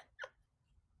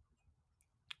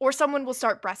 Or someone will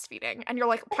start breastfeeding, and you're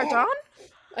like, "Pardon?"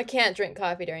 I can't drink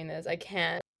coffee during this. I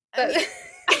can't. I mean,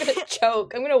 I'm gonna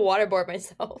choke. I'm gonna waterboard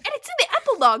myself. and it's in the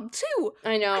epilogue too.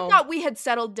 I I know. thought we had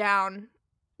settled down,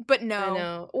 but I no.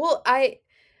 know. Well, I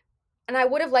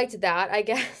would have liked that, I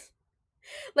guess.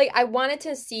 Like I wanted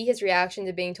to see his reaction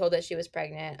to being told that she was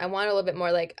pregnant. I wanted a little bit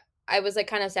more, like I was like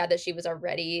kind of sad that she was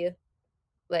already,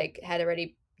 like had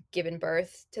already given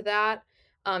birth to that.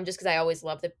 Just cuz I always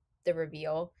love the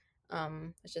reveal.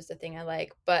 It's just a thing I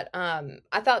like. But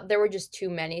I thought there were just too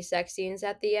many sex scenes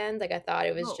at the end. Like I thought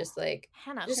it was Oh, just like,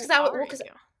 Hannah, just who cuz I are well, cuz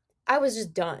you? I was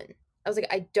just done. I was like,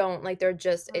 I don't like, they're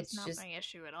just, That's it's not just my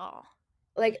issue at all.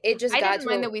 like it just I got didn't to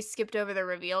mind a. that we skipped over the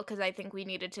reveal because I think we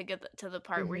needed to get to the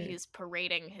part where Mhm. he's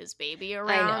parading his baby I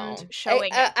around, know.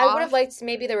 showing it I would have off. liked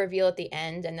maybe the reveal at the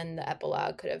end, and then the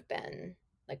epilogue could have been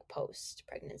like post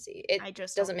pregnancy. It I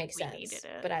just don't doesn't think make we needed sense,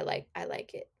 it. but I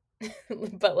like it.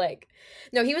 But like,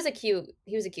 no, he was a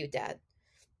cute dad.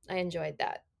 I enjoyed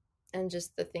that, and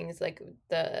just the things like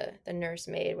the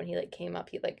nursemaid, when he like came up,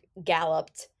 he like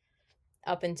galloped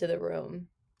up into the room.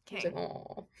 I was like, King.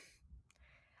 oh.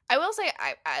 I will say,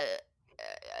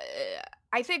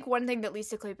 I think one thing that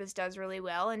Lisa Kleypas does really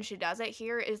well, and she does it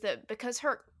here, is that because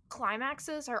her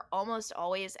climaxes are almost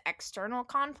always external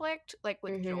conflict, like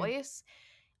with Mm-hmm. Joyce,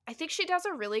 I think she does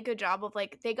a really good job of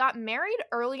like they got married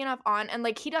early enough on, and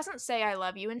like he doesn't say "I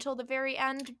love you" until the very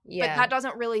end, but Yeah. that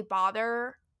doesn't really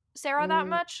bother Sarah that Mm,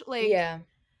 much. Like yeah.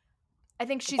 I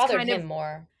think It she's bothered kind him of,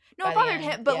 more no, it by the bothered end.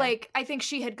 him, but Yeah. like I think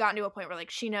she had gotten to a point where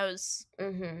like she knows,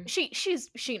 Mm-hmm.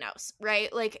 she knows,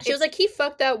 right? Like She was it's, like, he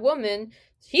fucked that woman.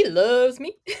 He loves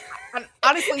me.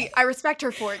 honestly, I respect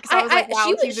her for it because I was like,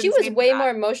 wow, he's She was insane for way that. more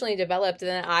emotionally developed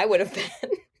than I would have been.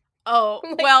 Oh,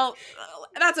 I'm like, well,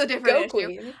 that's a different go issue.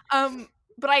 queen.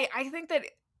 But I think that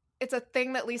it's a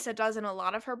thing that Lisa does in a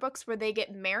lot of her books where they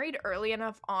get married early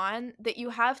enough on that you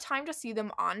have time to see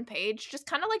them on page, just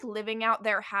kind of like living out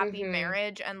their happy Mm-hmm.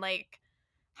 marriage and like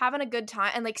having a good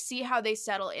time and like see how they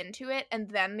settle into it, and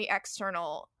then the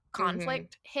external Mm-hmm.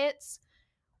 conflict hits.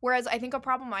 Whereas I think a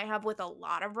problem I have with a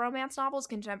lot of romance novels,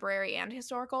 contemporary and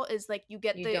historical, is like you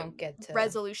get You the don't get to.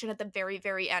 resolution at the very,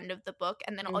 very end of the book,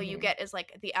 and then all you Mm-hmm. get is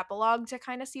like the epilogue to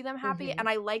kind of see them happy. Mm-hmm. And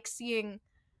I like seeing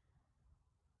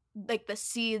like the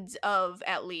seeds of,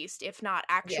 at least, if not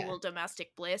Yeah. actual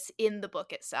domestic bliss in the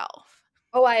book itself.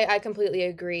 Oh, I completely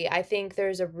agree. I think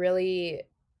there's a really,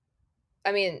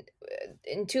 I mean,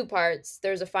 in two parts,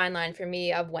 there's a fine line for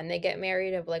me of when they get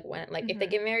married, of like when, like if they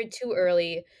Hmm. get married too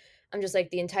early, I'm just like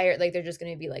the entire, like they're just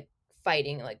going to be like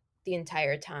fighting like the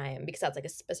entire time because that's like a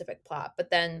specific plot. But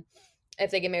then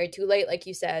if they get married too late, like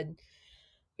you said,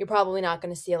 you're probably not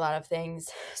going to see a lot of things.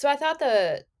 So I thought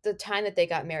the time that they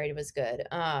got married was good.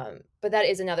 But that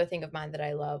is another thing of mine that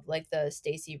I love, like the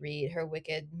Stacy Reed, her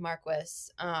wicked Marquis.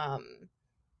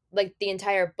 Like the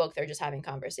entire book, they're just having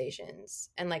conversations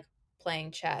and like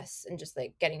playing chess and just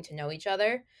like getting to know each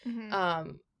other. Hmm.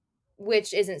 Um,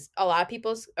 which isn't a lot of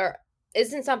people's, or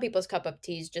isn't some people's cup of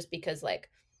teas, just because like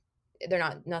they're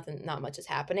not much is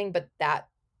happening, but that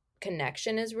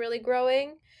connection is really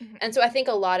growing. Hmm. And so I think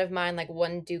a lot of mine, like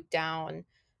One Duke Down,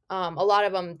 a lot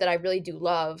of them that I really do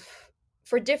love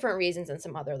for different reasons than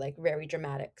some other like very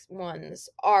dramatic ones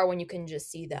are when you can just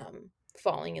see them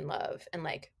falling in love and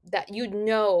like that, you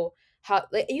know, how,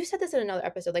 like you said this in another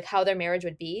episode, like how their marriage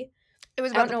would be. It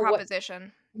was I about don't the know what.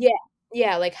 proposition. Yeah,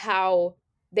 yeah, like how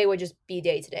they would just be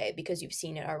day to day because you've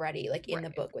seen it already, like in the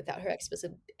Right. book, without her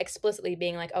explicitly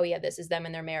being like, oh yeah, this is them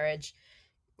and their marriage,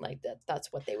 like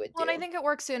that's what they would Well, and I do. think it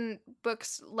works in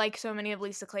books like so many of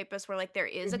Lisa Kleypas where like there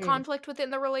is a Hmm. conflict within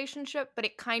the relationship, but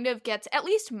it kind of gets at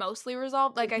least mostly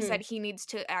resolved. Like I said, Hmm. he needs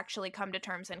to actually come to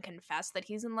terms and confess that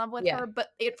he's in love with Yeah. her, but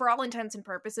it for all intents and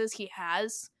purposes he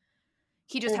has.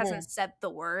 He just hasn't Hmm. said the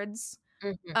words.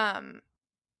 Hmm. Um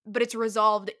but it's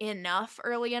resolved enough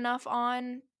early enough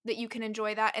on that you can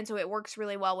enjoy that, and so it works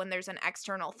really well when there's an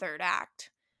external third act.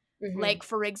 Hmm. Like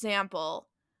for example,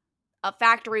 a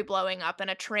factory blowing up and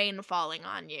a train falling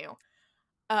on you.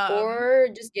 Um Or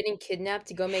just getting kidnapped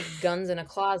to go make guns in a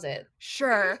closet.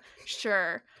 Sure,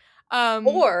 sure.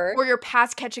 Or Or your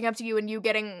past catching up to you and you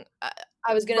getting,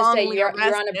 I was gonna say wrongly you're on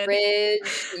a arrested.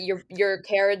 bridge, your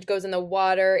carriage goes in the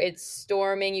water, it's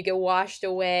storming, you get washed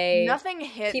away, Nothing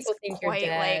hits people think you're quite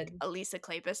like dead. a Lisa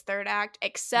Kleypas third act, Yeah,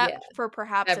 except for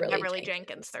perhaps a Beverly Beverly Jenkins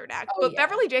Jenkins. third act. Oh But yeah.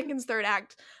 Beverly Jenkins third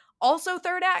act, also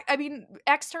third act, I mean,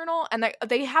 external, and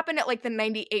they happen at like the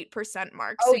 98%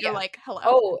 mark. So Oh you're yeah. like, hello,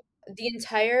 Oh, the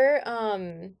entire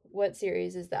what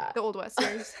series is that? the Old West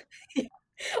series. Yeah.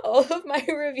 All of my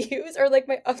reviews are like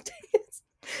my updates.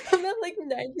 I'm at like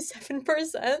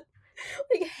 97%,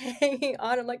 like hanging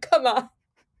on. I'm like, come on.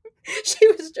 She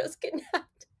was just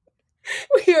kidnapped.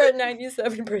 We are at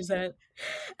 97%.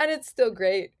 And it's still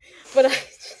great. But I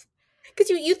just, because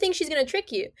you think she's gonna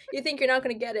trick you. You think you're not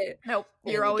gonna get it. Nope,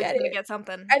 And you're then you always get gonna it. get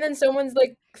something. And then someone's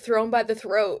like thrown by the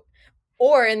throat.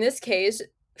 Or in this case,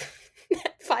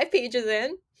 5 pages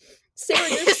in, Sarah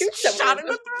just shoots someone Shot in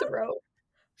in the the throat. throat.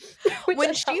 Which When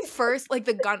I she thought was so first, like,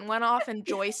 the gun went off and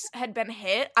Joyce had been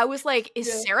hit, I was like, is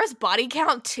yeah. Sarah's body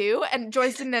count 2? And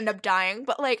Joyce didn't end up dying,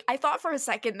 but, like, I thought for a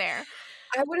second there,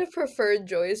 I would have preferred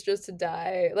Joyce just to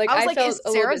die. Like I was I like, is felt a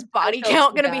little Sarah's bit I body felt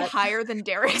count too gonna be bad. higher than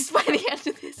Derek's by the end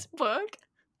of this book?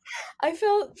 I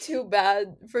felt too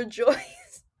bad for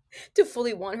Joyce to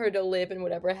fully want her to live in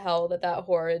whatever hell that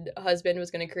horrid husband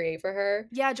was going to create for her.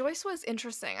 Yeah, Joyce was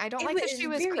interesting. I don't It like that she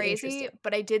was was very crazy, interesting.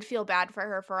 but I did feel bad for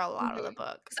her for a lot of the Mhm.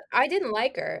 book. 'Cause I didn't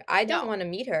like her. I didn't No, want to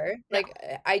meet her. no. Like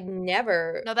I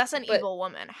never. No, that's an But evil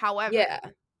woman. However, yeah.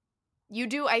 you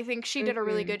do I think she did a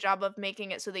really Mhm. good job of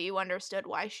making it so that you understood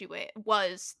why she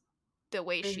was the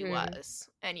way she Mhm. was,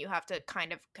 and you have to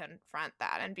kind of confront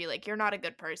that and be like, "You're not a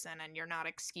good person, and you're not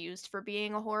excused for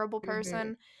being a horrible Mhm.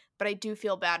 person, but I do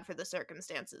feel bad for the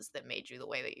circumstances that made you the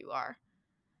way that you are."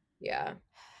 Yeah.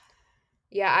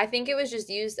 Yeah, I think it was just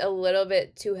used a little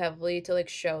bit too heavily to like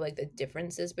show like the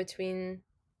differences between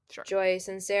Sure. Joyce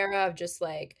and Sarah, of just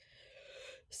like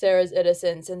Sarah's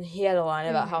innocence, and he had a line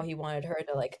about how Mhm. he wanted her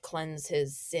to like cleanse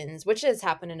his sins, which has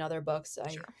happened in other books. I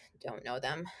Sure. don't know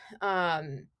them.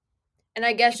 And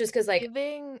I guess It's just because like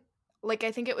giving like,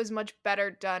 I think it was much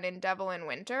better done in Devil in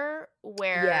Winter,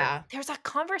 where yeah. there's a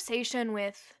conversation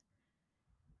with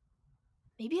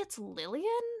maybe it's Lillian?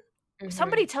 Hmm.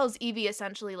 Somebody tells Evie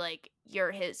essentially, like,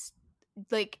 "You're his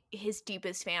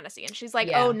deepest fantasy," and she's like,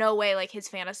 "Oh, Yeah. no way, like, his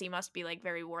fantasy must be, like,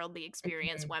 very worldly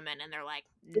experience Hmm. women," and they're like,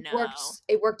 "No."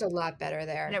 It worked a lot better And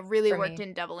there it really for worked me.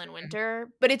 in Devil in Mhm. Winter,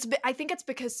 but I think it's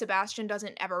because Sebastian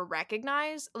doesn't ever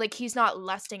recognize like, he's not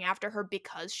lusting after her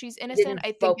because she's innocent. Didn't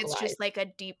I think it's vocalize. just, like, a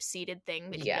deep-seated thing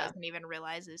that he Yeah. doesn't even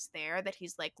realize is there, that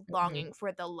he's, like, Hmm. longing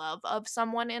for the love of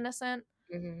someone innocent.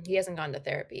 Hmm. He hasn't gone to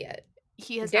therapy yet.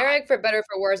 He has not. Derek, for better or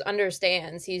for worse,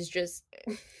 understands. He's just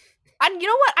And you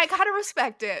know what? I gotta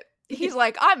respect it. He's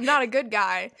like, "I'm not a good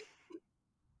guy."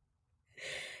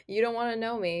 you don't want to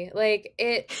know me. Like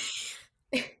it.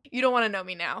 You don't wanna know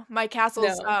me now. My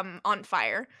castle's, No. on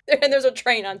fire. And there's a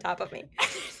train on top of me.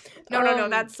 No, no, no, Um,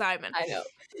 that's Simon. I know.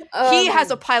 He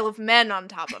has a pile of men on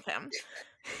top of him.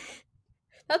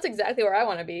 That's exactly where I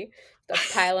want to be. The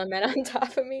pile of men on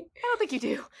top of me. I don't think you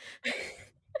do.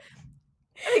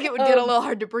 I think it would get a little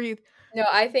hard to breathe. No,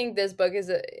 I think this book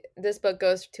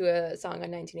goes to a song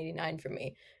on 1989 for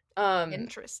me.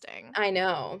 Interesting. I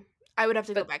know. I would have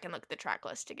to go back and look at the track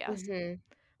list to guess.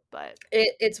 But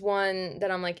it's one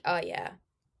that I'm like, oh yeah.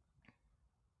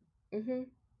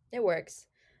 It works.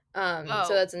 So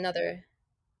that's another.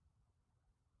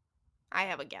 I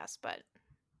have a guess, but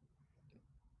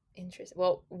interesting.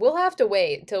 Well, we'll have to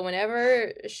wait till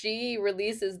whenever she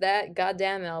releases that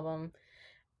goddamn album.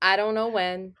 I don't know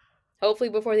when. Hopefully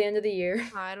before the end of the year.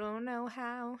 I don't know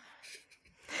how.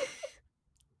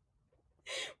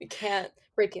 We can't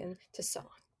break into song.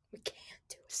 We can't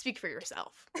do it. Speak for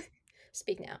yourself.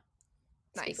 Speak now.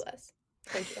 Nice. Speak less.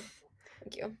 Thank you.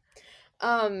 Thank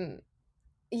you.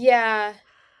 Yeah.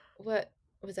 What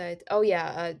was I? Oh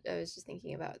yeah, I was just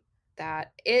thinking about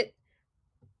that.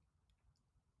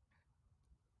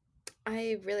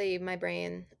 My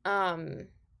brain.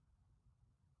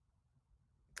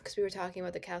 Because we were talking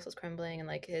about the castles crumbling and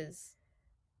like his.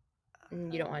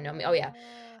 You don't want to know me. Oh yeah.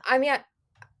 I mean,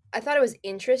 I thought it was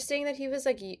interesting that he was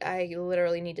like, I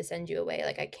literally need to send you away.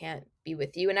 Like, I can't be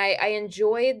with you. And I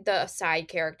enjoyed the side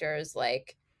characters,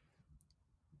 like,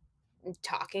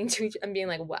 talking to each and being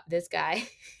like, what, this guy?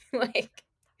 Like,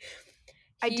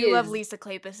 I do love Lisa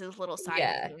Kleypas's little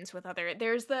side scenes with other.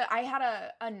 I had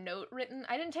a note written.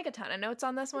 I didn't take a ton of notes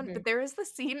on this one, but there is the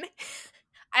scene.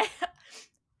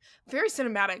 Very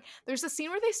cinematic. There's a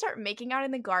scene where they start making out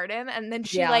in the garden, and then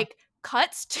she like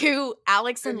cuts to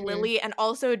Alex and Lily and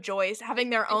also Joyce having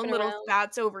their own little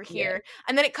spats over here,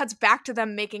 and then it cuts back to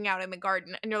them making out in the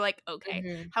garden, and you're like,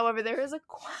 okay. However, there's a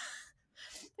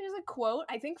quote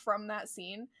I think from that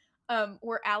scene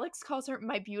where Alex calls her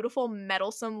my beautiful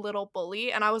meddlesome little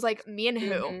bully, and I was like, me and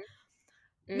who?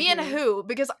 Me and who?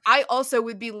 Because I also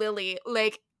would be Lily,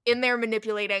 like in there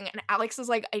manipulating, and Alex is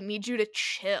like, I need you to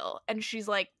chill, and she's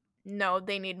like, no,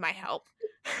 they need my help.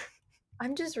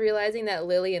 I'm just realizing that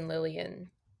Lily and Lillian.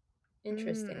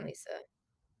 Interesting, Lisa.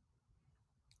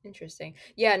 Interesting.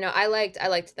 Yeah, no, I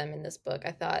liked them in this book.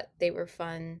 I thought they were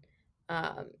fun.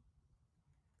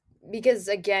 Because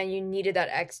again, you needed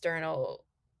that external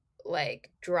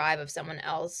like drive of someone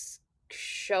else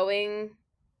showing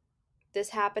this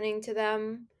happening to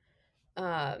them.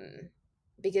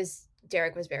 Because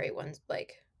Derek was very one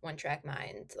track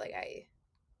mind. Like I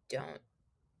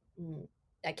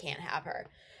can't have her.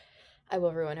 I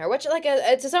will ruin her. Which like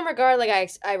to some regard, like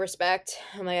I respect.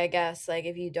 I'm like, I guess like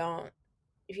if you don't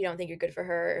think you're good for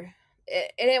her,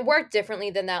 it worked differently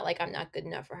than that. Like I'm not good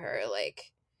enough for her.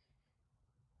 Like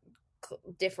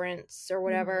difference or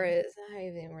whatever is not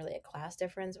even really a class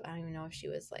difference. I don't even know if she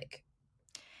was like.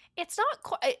 It's not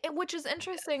quite, which is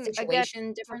interesting. Situation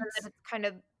again, difference. That it's kind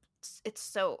of it's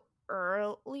so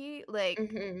early, like.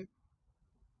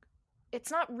 It's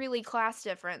not really class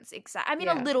difference, I mean,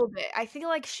 a little bit. I feel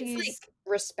like she's it's like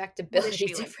respectability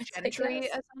difference, like gentry,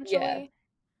 essentially.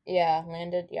 Yeah,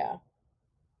 landed. Yeah,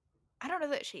 I don't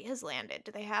know that she is landed.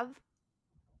 Do they have?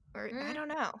 Or I don't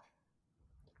know.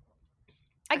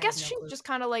 I guess she's just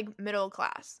kind of like middle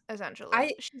class,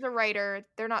 essentially. She's a writer.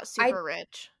 They're not super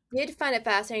rich. I did find it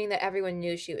fascinating that everyone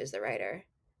knew she was the writer,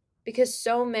 because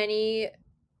so many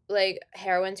like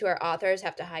heroines who are authors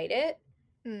have to hide it.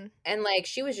 And like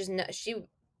she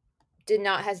did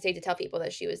not hesitate to tell people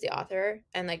that she was the author,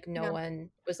 and like no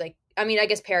one was like, I mean, I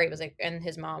guess Perry was like, and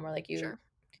his mom were like, this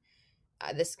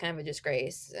is kind of a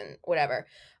disgrace and whatever.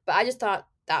 But I just thought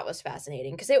that was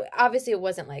fascinating because it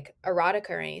wasn't like erotic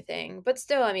or anything, but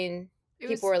still, I mean,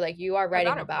 people were like, you are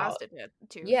writing about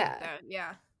too. Yeah.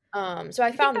 So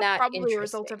I found that probably a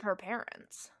result of her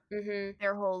parents.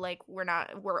 Their whole like,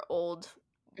 we're old.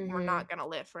 We're not gonna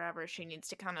live forever. She needs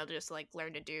to kind of just like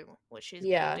learn to do what she's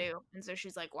gonna do, and so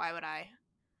she's like, why would I?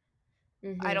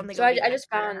 I don't think so. I just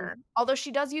found her, although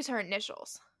she does use her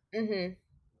initials. I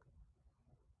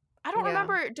don't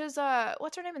remember. Does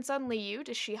what's her name in Suddenly You?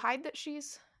 Does she hide that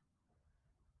she's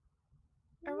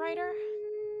a writer?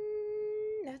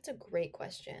 That's a great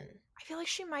question. I feel like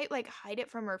she might like hide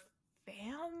it from her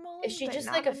family. Is she just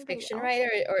like a fiction writer,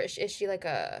 or is she like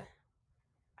a?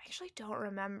 I actually don't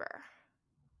remember.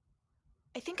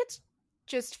 I think it's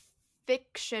just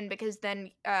fiction because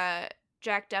then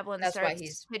Jack Devlin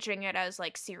starts pitching it as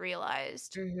like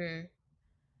serialized.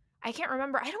 I can't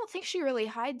remember. I don't think she really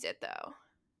hides it though.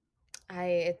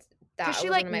 Because she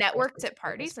like networks at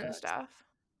parties and stuff.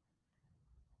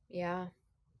 Yeah.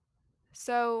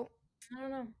 So I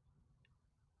don't know.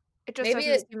 It just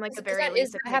doesn't seem like the very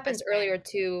least. That happens earlier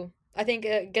too. I think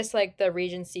I guess like the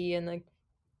Regency and like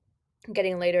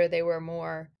getting later, they were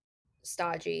more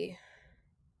stodgy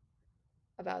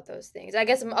about those things. I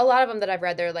guess a lot of them that I've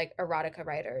read, they're like erotica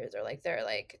writers, or like they're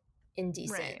like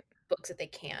indecent Right. books that they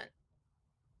can't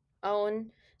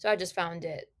own. So I just found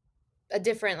it a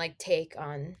different like take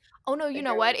on Oh no, the you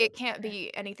know what? heroine. It can't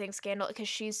be anything scandal because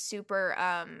she's super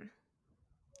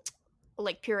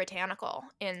like puritanical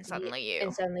in Suddenly And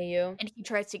You. suddenly you. And he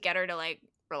tries to get her to like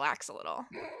relax a little.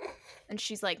 And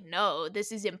she's like, "No,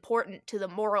 this is important to the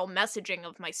moral messaging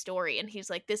of my story." And he's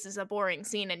like, "This is a boring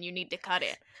scene and you need to cut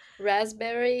it."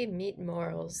 Raspberry meat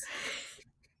morals.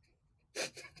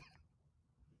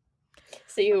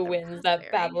 See What who the wins that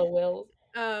raspberry? battle of wills.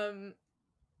 Um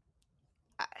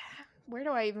I- where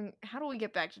do I even how do we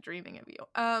get back to Dreaming of You?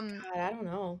 God, I don't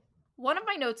know. One of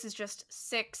my notes is just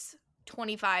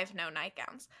 6:25 no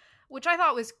nightgowns, which I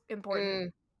thought was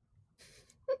important.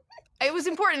 Mm. It was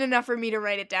important enough for me to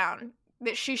write it down.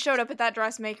 That she showed up at that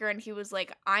dressmaker and he was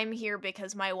like, "I'm here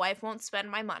because my wife won't spend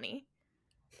my money."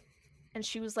 And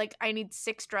she was like, "I need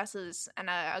 6 dresses and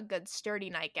a good sturdy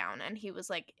nightgown." And he was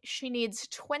like, "She needs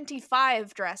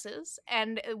 25 dresses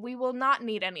and we will not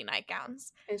need any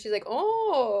nightgowns." And she's like,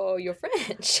 "Oh, you're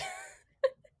French."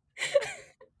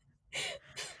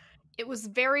 It was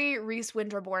very Reese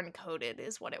Winterbourne coded,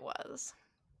 is what it was.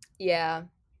 Yeah.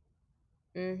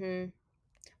 Mm-hmm.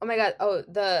 Oh my God. Oh,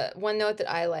 the one note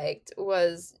that I liked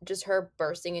was just her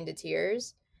bursting into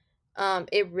tears.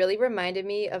 It really reminded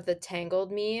me of the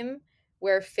Tangled meme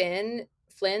where Flynn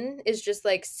is just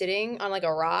like sitting on like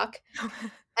a rock,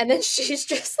 and then she's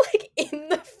just like in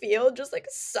the field, just like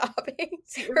sobbing.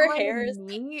 See, it Her reminded hair is.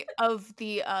 me of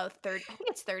the third I think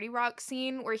it's 30 Rock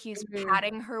scene where he's Mhm.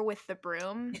 patting her with the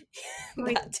broom.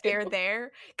 Like, That they're too.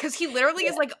 there. Because he literally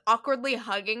Yeah. is like awkwardly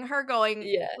hugging her, going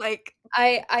Yeah. like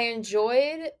I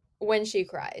enjoyed when she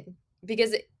cried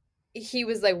because he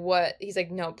was like, "What?" He's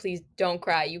like, "No, please don't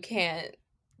cry. You can't."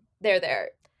 They're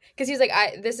there because he's like,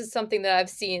 "I this is something that I've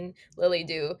seen Lily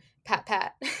do." Pat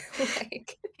pat,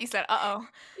 like he said, "Uh-oh."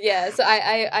 yeah. So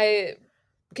I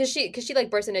because she like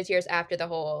burst into tears after the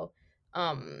whole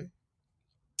um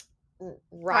riot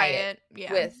Riot,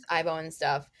 yeah. with Ivo and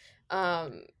stuff.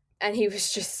 Um, and he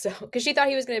was just so because she thought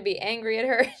he was gonna be angry at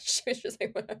her. She was just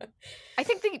like, I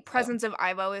think the oh. presence of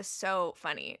Ivo is so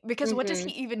funny because what does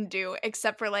he Mm-hmm. even do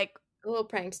except for like A little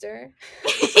prankster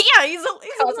yeah,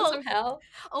 causing some hell.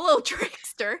 a little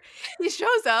trickster. He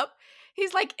shows up.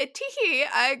 He's like, "Teehee,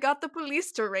 I got the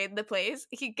police to raid the place."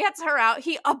 He gets her out.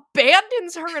 He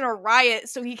abandons her in a riot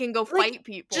so he can go Like, fight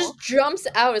people. just jumps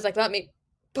out, is like, "Let me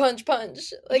punch,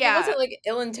 punch." Like, it Yeah, wasn't, like,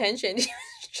 ill-intentioned. He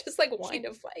was just, like, wanting he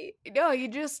to fight. no,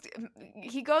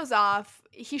 he goes off.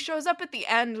 He shows up at the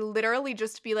end literally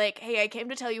just to be like, "Hey, I came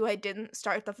to tell you I didn't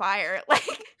start the fire." Like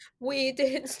We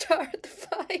didn't start the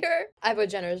fire. Ivo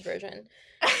Jenner's version.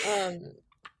 Um,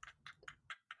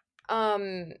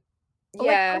 um, like,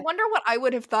 I yeah. wonder what I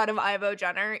would have thought of Ivo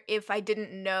Jenner if I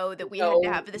didn't know that we had to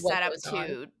Know have the what setup goes on.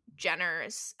 to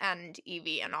Jenners and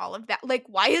Evie and all of that. Like,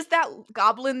 why is that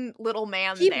goblin little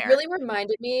man He there? really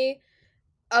reminded me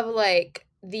of, like,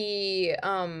 the,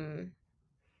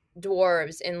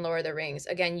 dwarves in Lord of the Rings.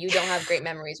 Again, you don't have great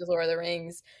memories with Lord of the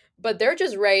Rings, but they're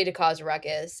just ready to cause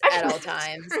ruckus at all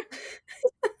times.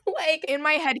 Like, In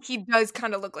my head, he does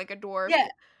kind of look like a dwarf. yeah,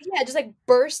 yeah, just, like,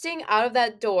 bursting out of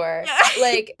that door, Yeah.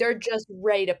 like, they're just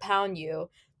ready to pound you,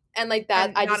 and, like, that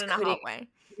And I not just in a couldn't. hot way.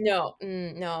 No,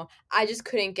 no, I just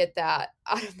couldn't get that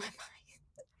out of my mind.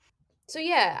 So,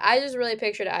 yeah, I just really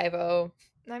pictured Ivo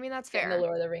I mean, that's getting the fair.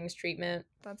 Lord of the Rings treatment.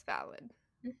 That's valid.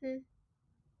 Mhm.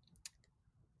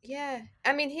 Yeah.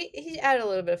 I mean, he added a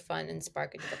little bit of fun and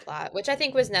spark into the plot, which I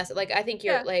think was necessary. Like, I think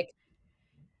you're Yeah. like,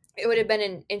 it would have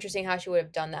been interesting how she would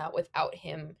have done that without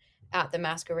him at the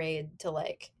masquerade to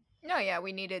like, No, yeah,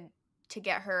 we needed to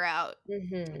get her out, to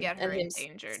get her and him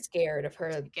endangered, scared of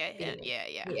her to get him. being, Yeah,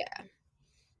 yeah. yeah.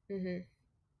 Mm-hmm.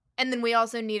 And then we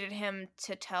also needed him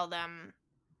to tell them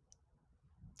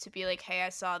to be like, "Hey, I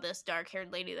saw this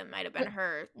dark-haired lady that might have been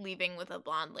her leaving with a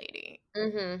blonde lady."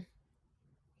 Mm-hmm.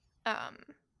 Um,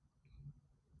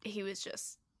 he was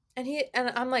just And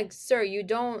I'm like, sir, you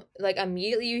don't like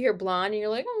immediately you hear blonde and you're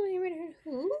like, oh, you mean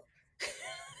who?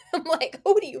 I'm like,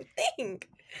 who do you think?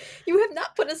 You have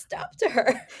not put a stop to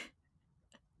her.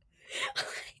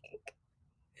 Like,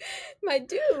 my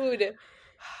dude.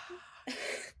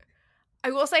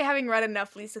 I will say, having read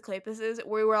enough Lisa Kleypas's,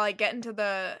 we were like getting to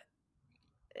the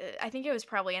I think it was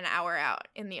probably an hour out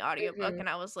in the audiobook, Mm-hmm. and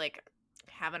I was like,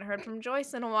 haven't heard from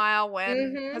Joyce in a while because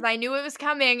Mm-hmm. I knew it was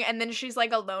coming, and then she's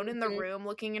like alone in the Mm-hmm. room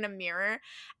looking in a mirror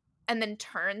and then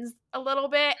turns a little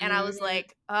bit, and I was Mm-hmm.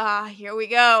 like, here we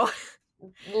go.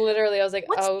 Literally, I was like,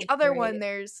 What's oh, the other one? great.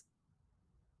 There's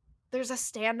There's a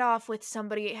standoff with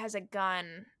somebody who has a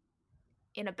gun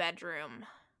in a bedroom.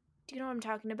 Do you know what I'm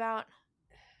talking about?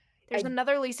 There's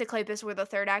another Lisa Kleypas where the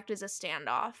third act is a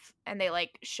standoff, and they,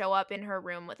 like, show up in her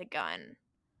room with a gun.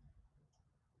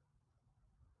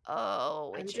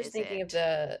 Oh, which I'm just is thinking it? of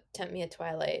the Tempt Me at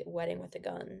Twilight wedding with a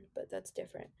gun, but that's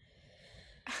different.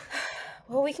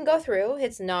 Well, we can go through.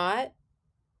 It's not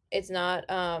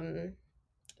the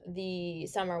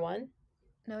summer one.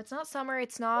 No, it's not summer.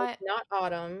 It's not It's not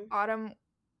autumn autumn.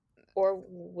 or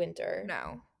winter.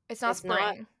 No, it's not It's not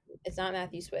spring. it's not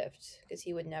Matthew Swift, because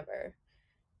he would never.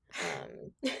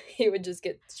 He would just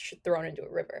get thrown into a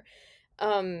river.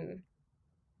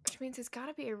 Which means it's got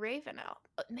to be a Raven elf.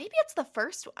 Maybe it's the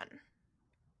first one.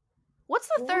 What's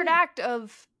the third Ooh. act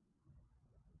of?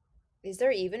 Is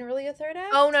there even really a third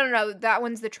act? Oh, no. That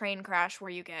one's the train crash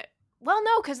where you get. Well,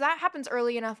 no, because that happens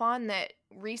early enough on that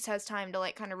Reese has time to,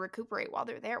 like, kind of recuperate while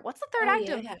they're there. What's the third act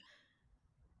of?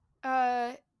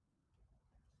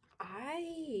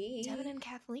 Devin and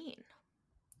Kathleen.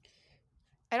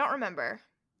 I don't remember.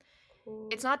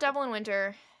 It's not Devil in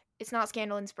Winter. It's not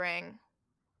Scandal in Spring.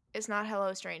 It's not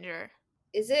Hello Stranger.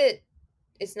 Is it?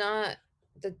 It's not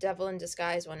the Devil in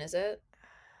Disguise one, is it?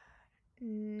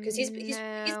 Because he's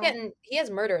getting, he has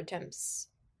murder attempts,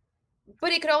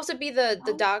 but it could also be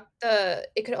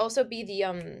it could also be the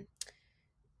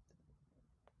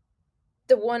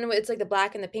one where it's like the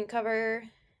black and the pink cover.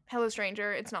 Hello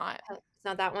Stranger. It's not. It's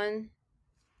not that one.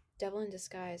 Devil in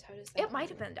Disguise. How does that? It might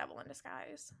have been Devil in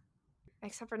Disguise.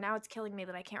 Except for now, it's killing me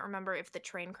that I can't remember if the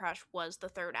train crash was the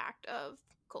third act of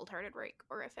Cold Hearted Rake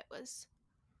or if it was.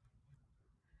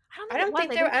 I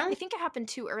think it happened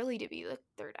too early to be the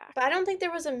third act. But I don't think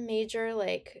there was a major,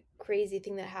 like, crazy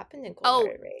thing that happened in Cold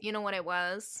Hearted Rake. You know what it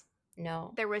was?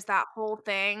 No. There was that whole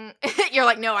thing. You're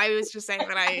like, no, I was just saying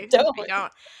that I don't.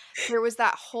 There was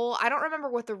that whole. I don't remember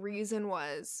what the reason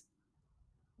was,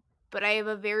 but I have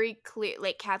a very clear.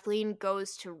 Like, Kathleen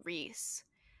goes to Reese,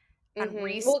 and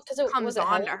Reese comes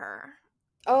on to her.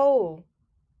 Oh.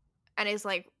 And is,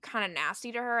 like, kind of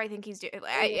nasty to her. I think he's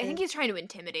I think he's trying to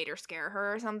intimidate or scare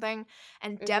her or something.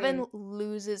 And Devin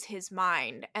loses his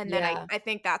mind. And then I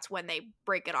think that's when they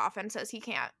break it off and says he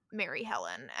can't marry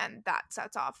Helen. And that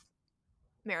sets off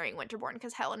marrying Winterborn,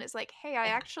 because Helen is like, hey, I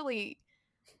actually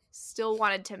still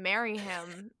wanted to marry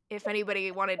him if anybody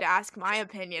wanted to ask my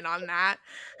opinion on that.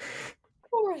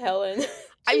 Poor Helen.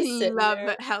 I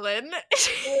love Helen.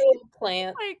 Little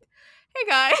plant. Like, hey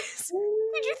guys,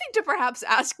 would you think to perhaps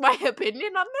ask my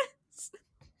opinion on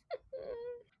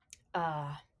this?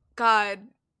 God,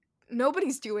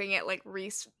 nobody's doing it like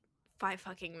Reese 5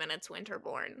 fucking minutes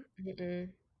Winterborn.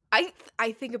 I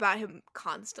think about him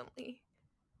constantly.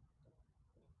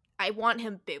 I want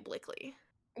him biblically.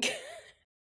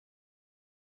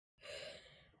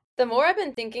 The more I've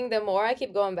been thinking, the more I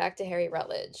keep going back to Harry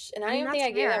Rutledge. And I don't even think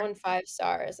I gave that one 5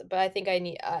 stars, but I think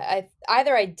I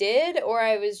either I did or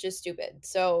I was just stupid.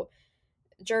 So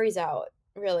jury's out,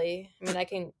 really. I mean, I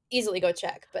can easily go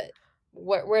check, but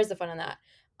where's the fun in that?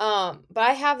 But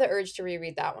I have the urge to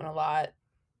reread that one a lot.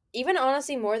 Even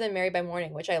honestly more than Married by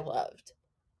Morning, which I loved.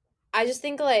 I just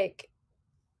think, like,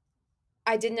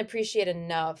 I didn't appreciate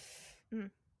enough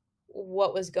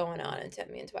what was going on in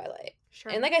Tempt Me in Twilight.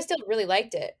 Sure. And, like, I still really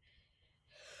liked it.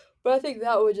 But I think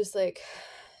that would just, like,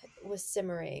 was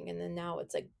simmering, and then now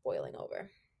it's, like, boiling over.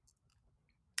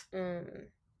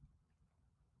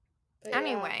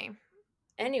 Anyway.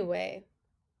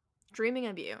 Dreaming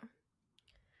of You.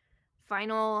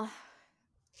 Final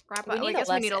wrap up. I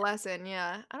guess we need a lesson,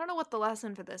 yeah. I don't know what the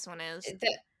lesson for this one is.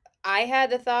 I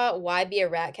had the thought, why be a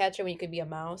rat catcher when you could be a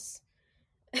mouse?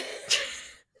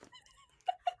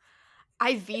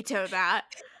 I veto that.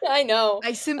 I know.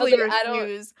 I simply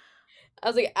refuse. I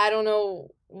was like, I don't know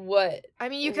what. I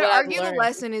mean, you could argue the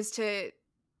lesson is to,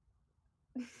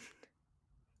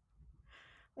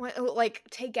 like,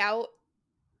 take out.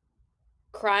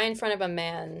 Cry in front of a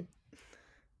man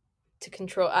to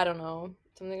control. I don't know.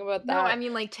 Something about that. No, I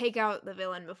mean, like, take out the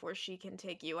villain before she can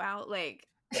take you out. Like,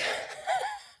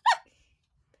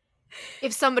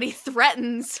 if somebody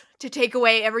threatens to take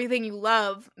away everything you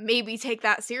love, maybe take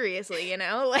that seriously, you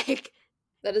know? Like,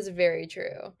 that is very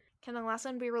true. Can the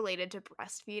lesson be related to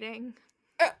breastfeeding?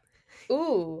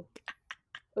 Ooh,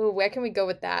 where can we go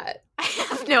with that? I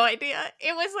have no idea.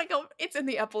 It was like it's in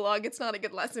the epilogue. It's not a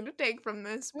good lesson to take from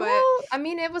this, but well, I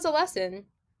mean, it was a lesson.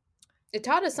 It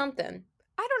taught us something.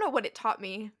 I don't know what it taught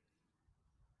me.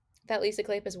 That Lisa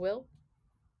Kleypas will.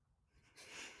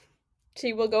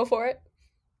 She will go for it.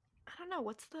 I don't know.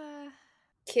 What's the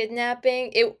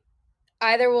kidnapping? It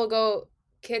either will go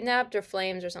kidnapped or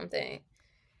flames or something.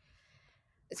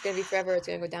 It's gonna be forever. It's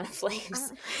gonna go down in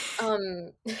flames.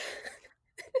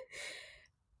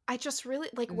 I just really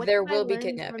like what There did I will be learn from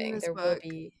kidnapping. this There will book?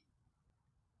 be.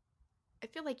 I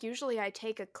feel like usually I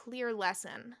take a clear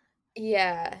lesson.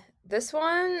 Yeah. This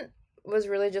one was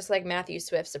really just like Matthew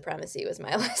Swift's Supremacy was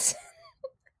my lesson.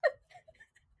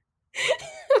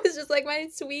 It was just like my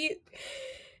sweet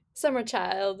summer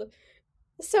child.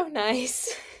 So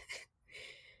nice.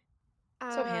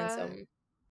 So handsome.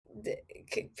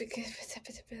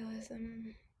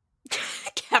 Capitalism.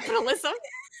 Capitalism.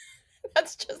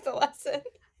 That's just a lesson.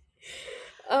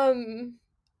 Um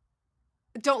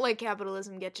Don't let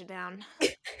capitalism get you down.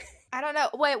 I don't know.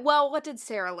 Wait, well, what did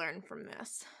Sarah learn from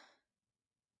this?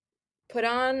 Put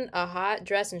on a hot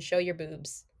dress and show your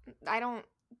boobs. I don't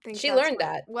think She that's learned what.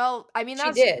 that. Well, I mean She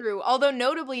that's did. true. Although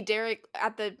notably, Derek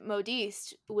at the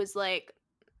Modiste was like,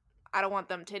 "I don't want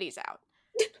them titties out."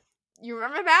 You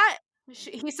remember that?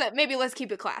 He said, "Maybe let's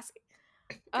keep it classy."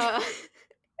 Uh,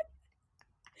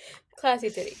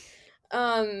 Classy titty.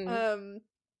 um,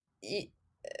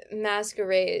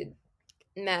 Masquerade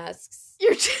masks.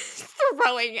 you're just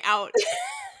throwing out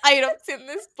items in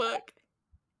this book.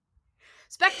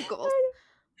 Spectacles.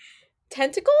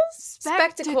 Tentacles?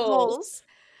 Spectacles.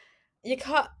 You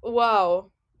caught.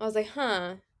 Whoa. I was like,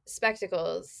 huh.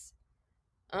 Spectacles.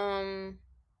 Mm.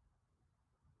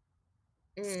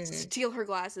 Steal her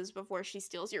glasses before she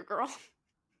steals your girl.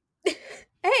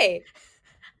 Hey.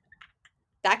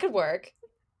 That could work.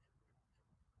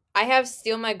 I have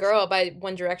Steal My Girl by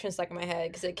One Direction stuck in my head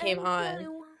because it came on.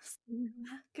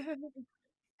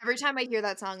 Every time I hear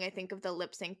that song, I think of the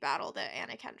lip sync battle that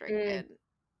Anna Kendrick did.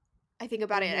 I think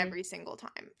about it every single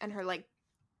time. And her, like,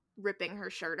 ripping her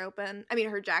shirt open. I mean,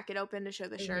 her jacket open to show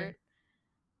the shirt.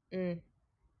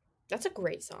 That's a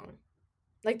great song.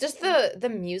 Like, just the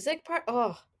music part.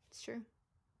 Oh. It's true.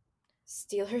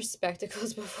 Steal her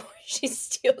spectacles before she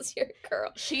steals your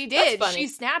girl. She did. That's funny. She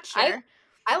snatched her.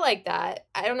 I like that.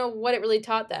 I don't know what it really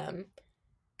taught them.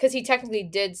 Because he technically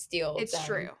did steal It's them.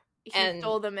 true. He And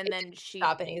stole them and then she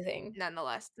stop anything.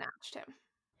 nonetheless snatched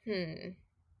him.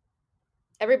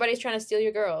 Everybody's trying to steal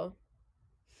your girl.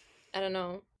 I don't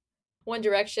know. One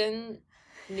Direction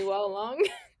knew all along.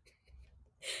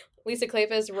 Lisa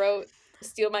Kleypas wrote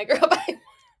Steal My Girl by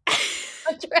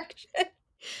One Direction.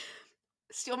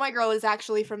 Steal My Girl is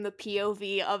actually from the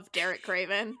POV of Derek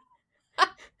Craven.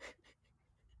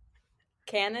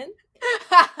 Canon?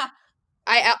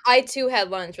 I too had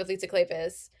lunch with Lisa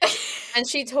Kleypas. And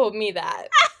she told me that.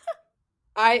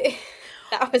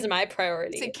 That was my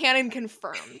priority. It's a canon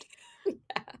confirmed.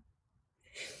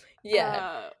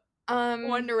 Yeah.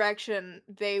 One Direction,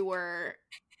 they were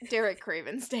Derek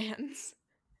Craven stans.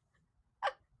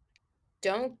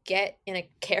 Don't get in a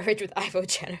carriage with Ivo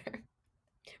Jenner.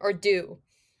 Or do.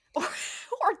 Or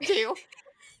do.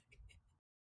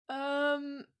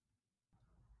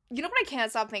 You know what I can't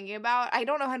stop thinking about? I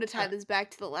don't know how to tie this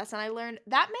back to the lesson I learned.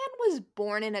 That man was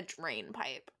born in a drain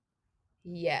pipe.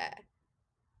 Yeah.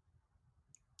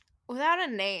 Without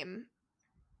a name.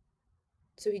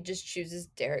 So he just chooses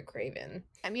Derek Craven.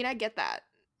 I mean, I get that.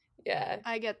 Yeah.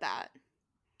 I get that.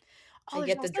 Oh, I there's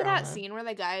get also the drama. that scene where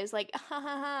the guy is like, ha ha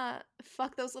ha,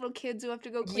 fuck those little kids who have to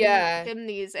go clean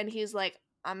chimneys, and he's like,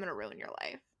 I'm gonna ruin your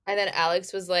life. And then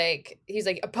Alex was like, he's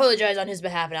like, apologize on his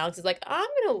behalf, and Alex is like, I'm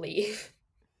gonna leave.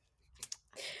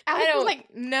 Alex was like,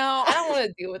 no. I don't want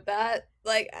to deal with that.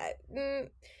 Like, yeah.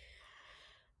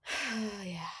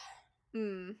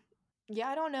 Yeah,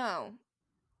 I don't know.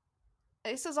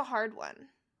 This is a hard one.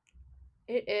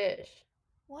 It is.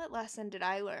 What lesson did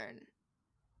I learn?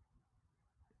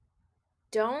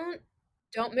 Don't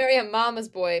marry a mama's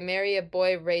boy. Marry a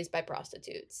boy raised by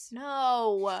prostitutes.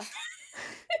 No.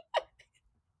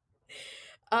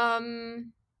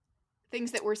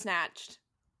 Things that were snatched.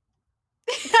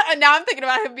 And now I'm thinking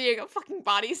about him being a fucking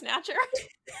body snatcher.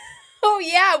 Oh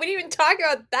yeah, we didn't even talk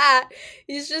about that.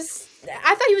 He's just,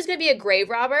 I thought he was gonna be a grave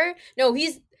robber. No,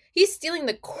 he's stealing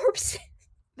the corpses.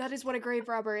 That is what a grave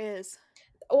robber is.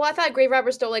 Well, I thought grave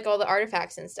robber stole like all the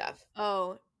artifacts and stuff.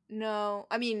 Oh, no.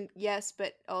 I mean, yes,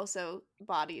 but also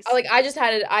bodies. Oh, like I just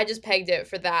pegged it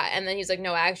for that, and then he's like,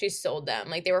 no, I actually sold them.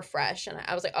 Like they were fresh, and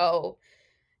I was like, oh,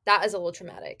 that is a little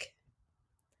traumatic.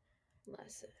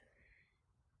 Lesson.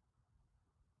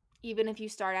 Even if you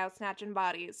start out snatching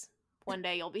bodies, one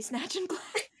day you'll be snatching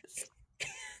glass.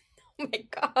 Oh my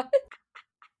god.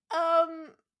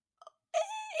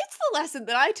 It's the lesson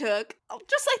that I took,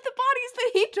 just like the bodies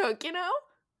that he took, you know?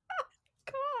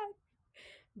 God.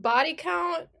 Body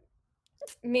count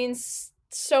means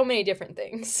so many different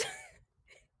things.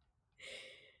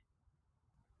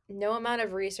 No amount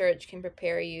of research can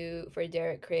prepare you for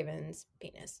Derek Craven's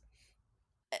penis.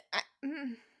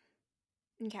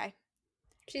 Okay.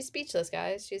 She's speechless,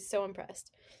 guys. She's so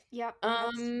impressed. Yep.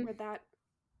 That's where that.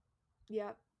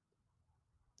 Yep.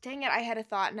 Dang it! I had a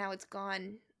thought. Now it's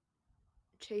gone.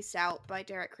 Chased out by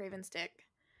Derek Craven's dick.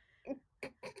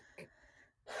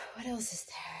 What else is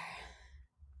there?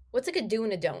 What's like a do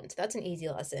and a don't? That's an easy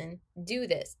lesson. Do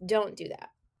this. Don't do that.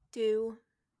 Do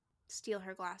steal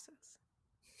her glasses.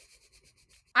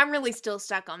 I'm really still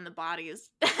stuck on the bodies.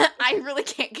 I really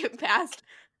can't get past.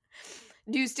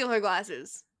 Do steal her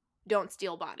glasses. Don't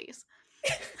steal bodies.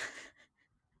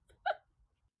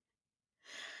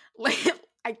 Like,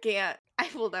 I can't. I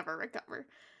will never recover.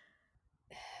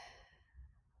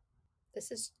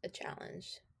 This is a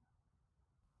challenge.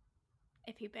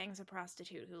 If he bangs a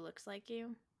prostitute who looks like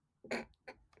you,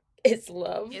 it's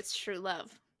love. It's true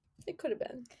love. It could have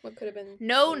been. What could have been?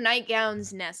 No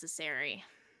nightgowns necessary.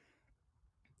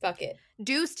 Fuck it.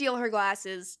 Do steal her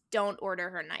glasses. Don't order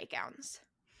her nightgowns.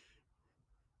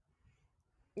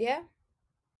 Yeah.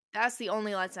 That's the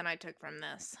only lesson I took from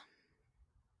this.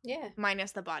 Yeah.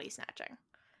 Minus the body snatching.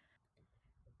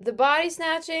 The body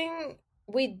snatching,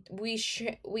 we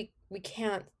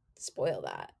can't spoil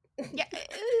that. Yeah.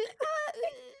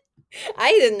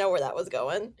 I didn't know where that was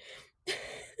going.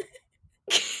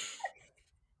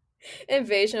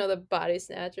 Invasion of the Body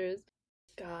Snatchers.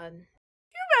 God.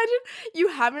 Imagine you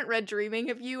haven't read Dreaming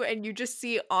of You and you just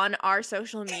see on our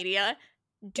social media,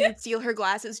 dude steal her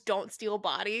glasses, don't steal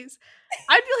bodies.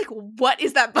 I'd be like, what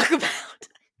is that book about?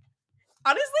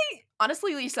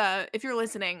 Honestly, Lisa, if you're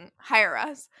listening, hire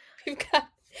us.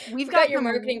 We've got your some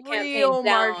marketing real campaign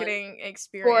down marketing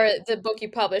experience for the book you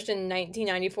published in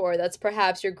 1994. That's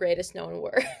perhaps your greatest known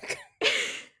work.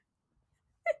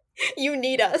 You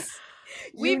need us.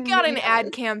 We've got an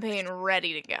ad campaign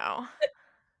ready to go.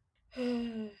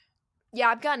 Yeah,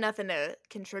 I've got nothing to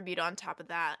contribute on top of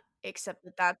that, except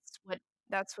that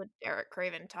that's what Derek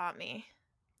Craven taught me.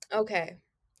 Okay.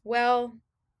 Well,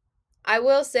 I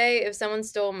will say if someone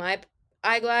stole my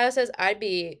eyeglasses, I'd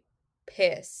be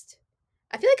pissed.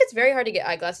 I feel like it's very hard to get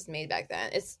eyeglasses made back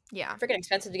then. It's freaking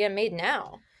expensive to get them made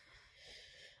now.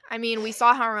 I mean, we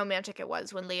saw how romantic it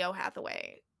was when Leo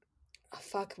Hathaway. Oh,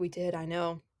 fuck, we did. I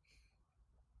know.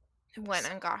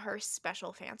 Went and got her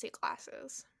special fancy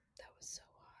glasses. That was so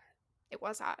hot. It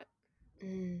was hot.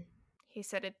 He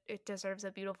said it deserves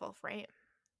a beautiful frame.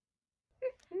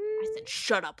 I said,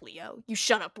 shut up, Leo. You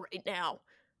shut up right now.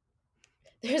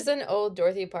 There's an old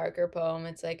Dorothy Parker poem.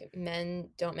 It's like, men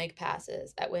don't make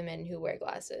passes at women who wear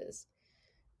glasses.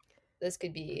 This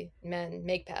could be, men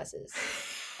make passes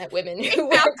at women who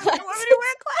wear glasses.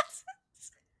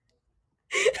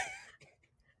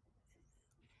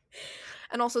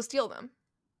 And also steal them.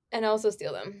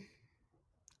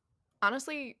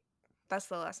 Honestly, that's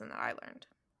the lesson that I learned.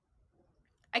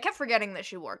 I kept forgetting that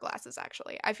she wore glasses,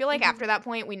 actually. I feel like after that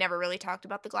point, we never really talked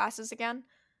about the glasses again.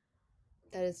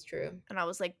 That is true. And I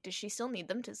was like, does she still need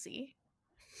them to see?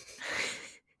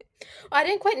 I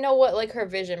didn't quite know what, like, her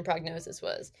vision prognosis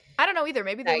was. I don't know either.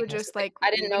 Maybe they were just, like, I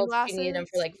didn't know if she needed them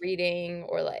for, like, reading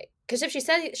or, like... Because if she's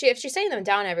setting them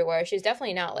down everywhere, she's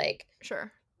definitely not, like...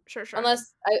 Sure.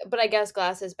 Unless... But I guess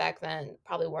glasses back then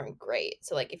probably weren't great.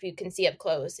 So, like, if you can see up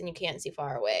close and you can't see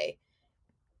far away,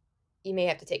 you may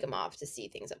have to take them off to see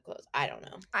things up close. I don't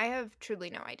know. I have truly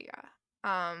no idea.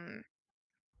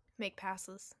 Make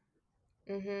passes.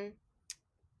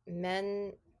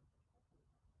 Men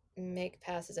make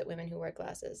passes at women who wear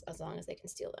glasses as long as they can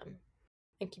steal them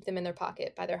and keep them in their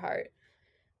pocket by their heart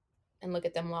and look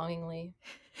at them longingly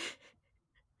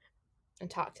and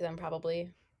talk to them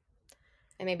probably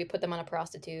and maybe put them on a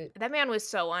prostitute. That man was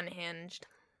so unhinged.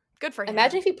 Good for him.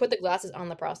 Imagine if he put the glasses on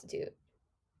the prostitute.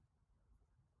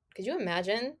 Could you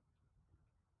imagine?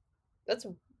 That's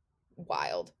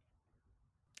wild.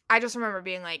 I just remember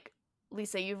being like,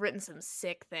 Lisa, you've written some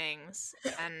sick things,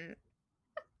 and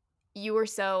you were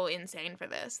so insane for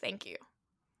this. Thank you.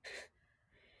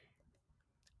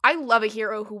 I love a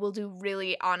hero who will do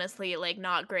really, honestly, like,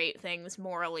 not great things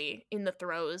morally in the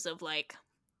throes of, like,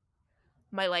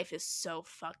 my life is so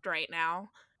fucked right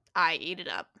now. I eat it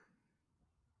up.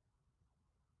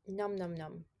 Num, num,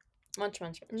 num. Munch,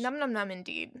 munch, munch. Num, num, num,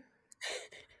 indeed.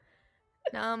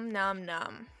 Num, num,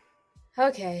 num.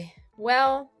 Okay,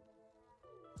 well...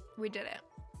 We did it.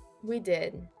 We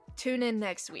did. Tune in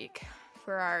next week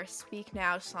for our Speak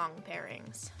Now song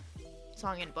pairings.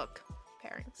 Song and book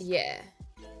pairings. Yeah.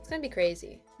 It's gonna be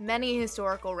crazy. Many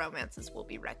historical romances will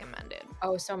be recommended.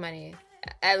 Oh, so many.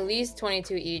 At least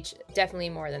 22 each. Definitely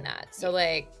more than that. So,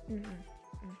 like...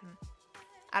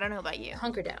 I don't know about you.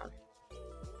 Hunker down.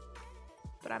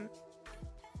 But I'm...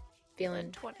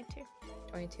 Feeling... 22.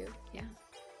 22? Yeah.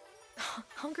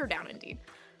 Hunker down, indeed.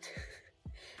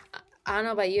 I don't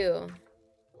know about you,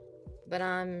 But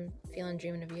I'm feeling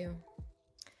dreaming of you.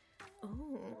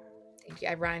 Oh. Thank you.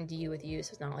 I rhymed you with you,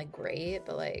 so it's not like great,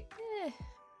 but like Eh,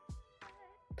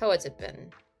 poets have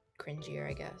been cringier,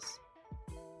 I guess.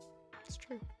 it's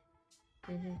true.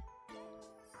 Mm-hmm.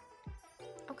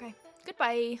 Okay.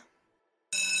 Goodbye.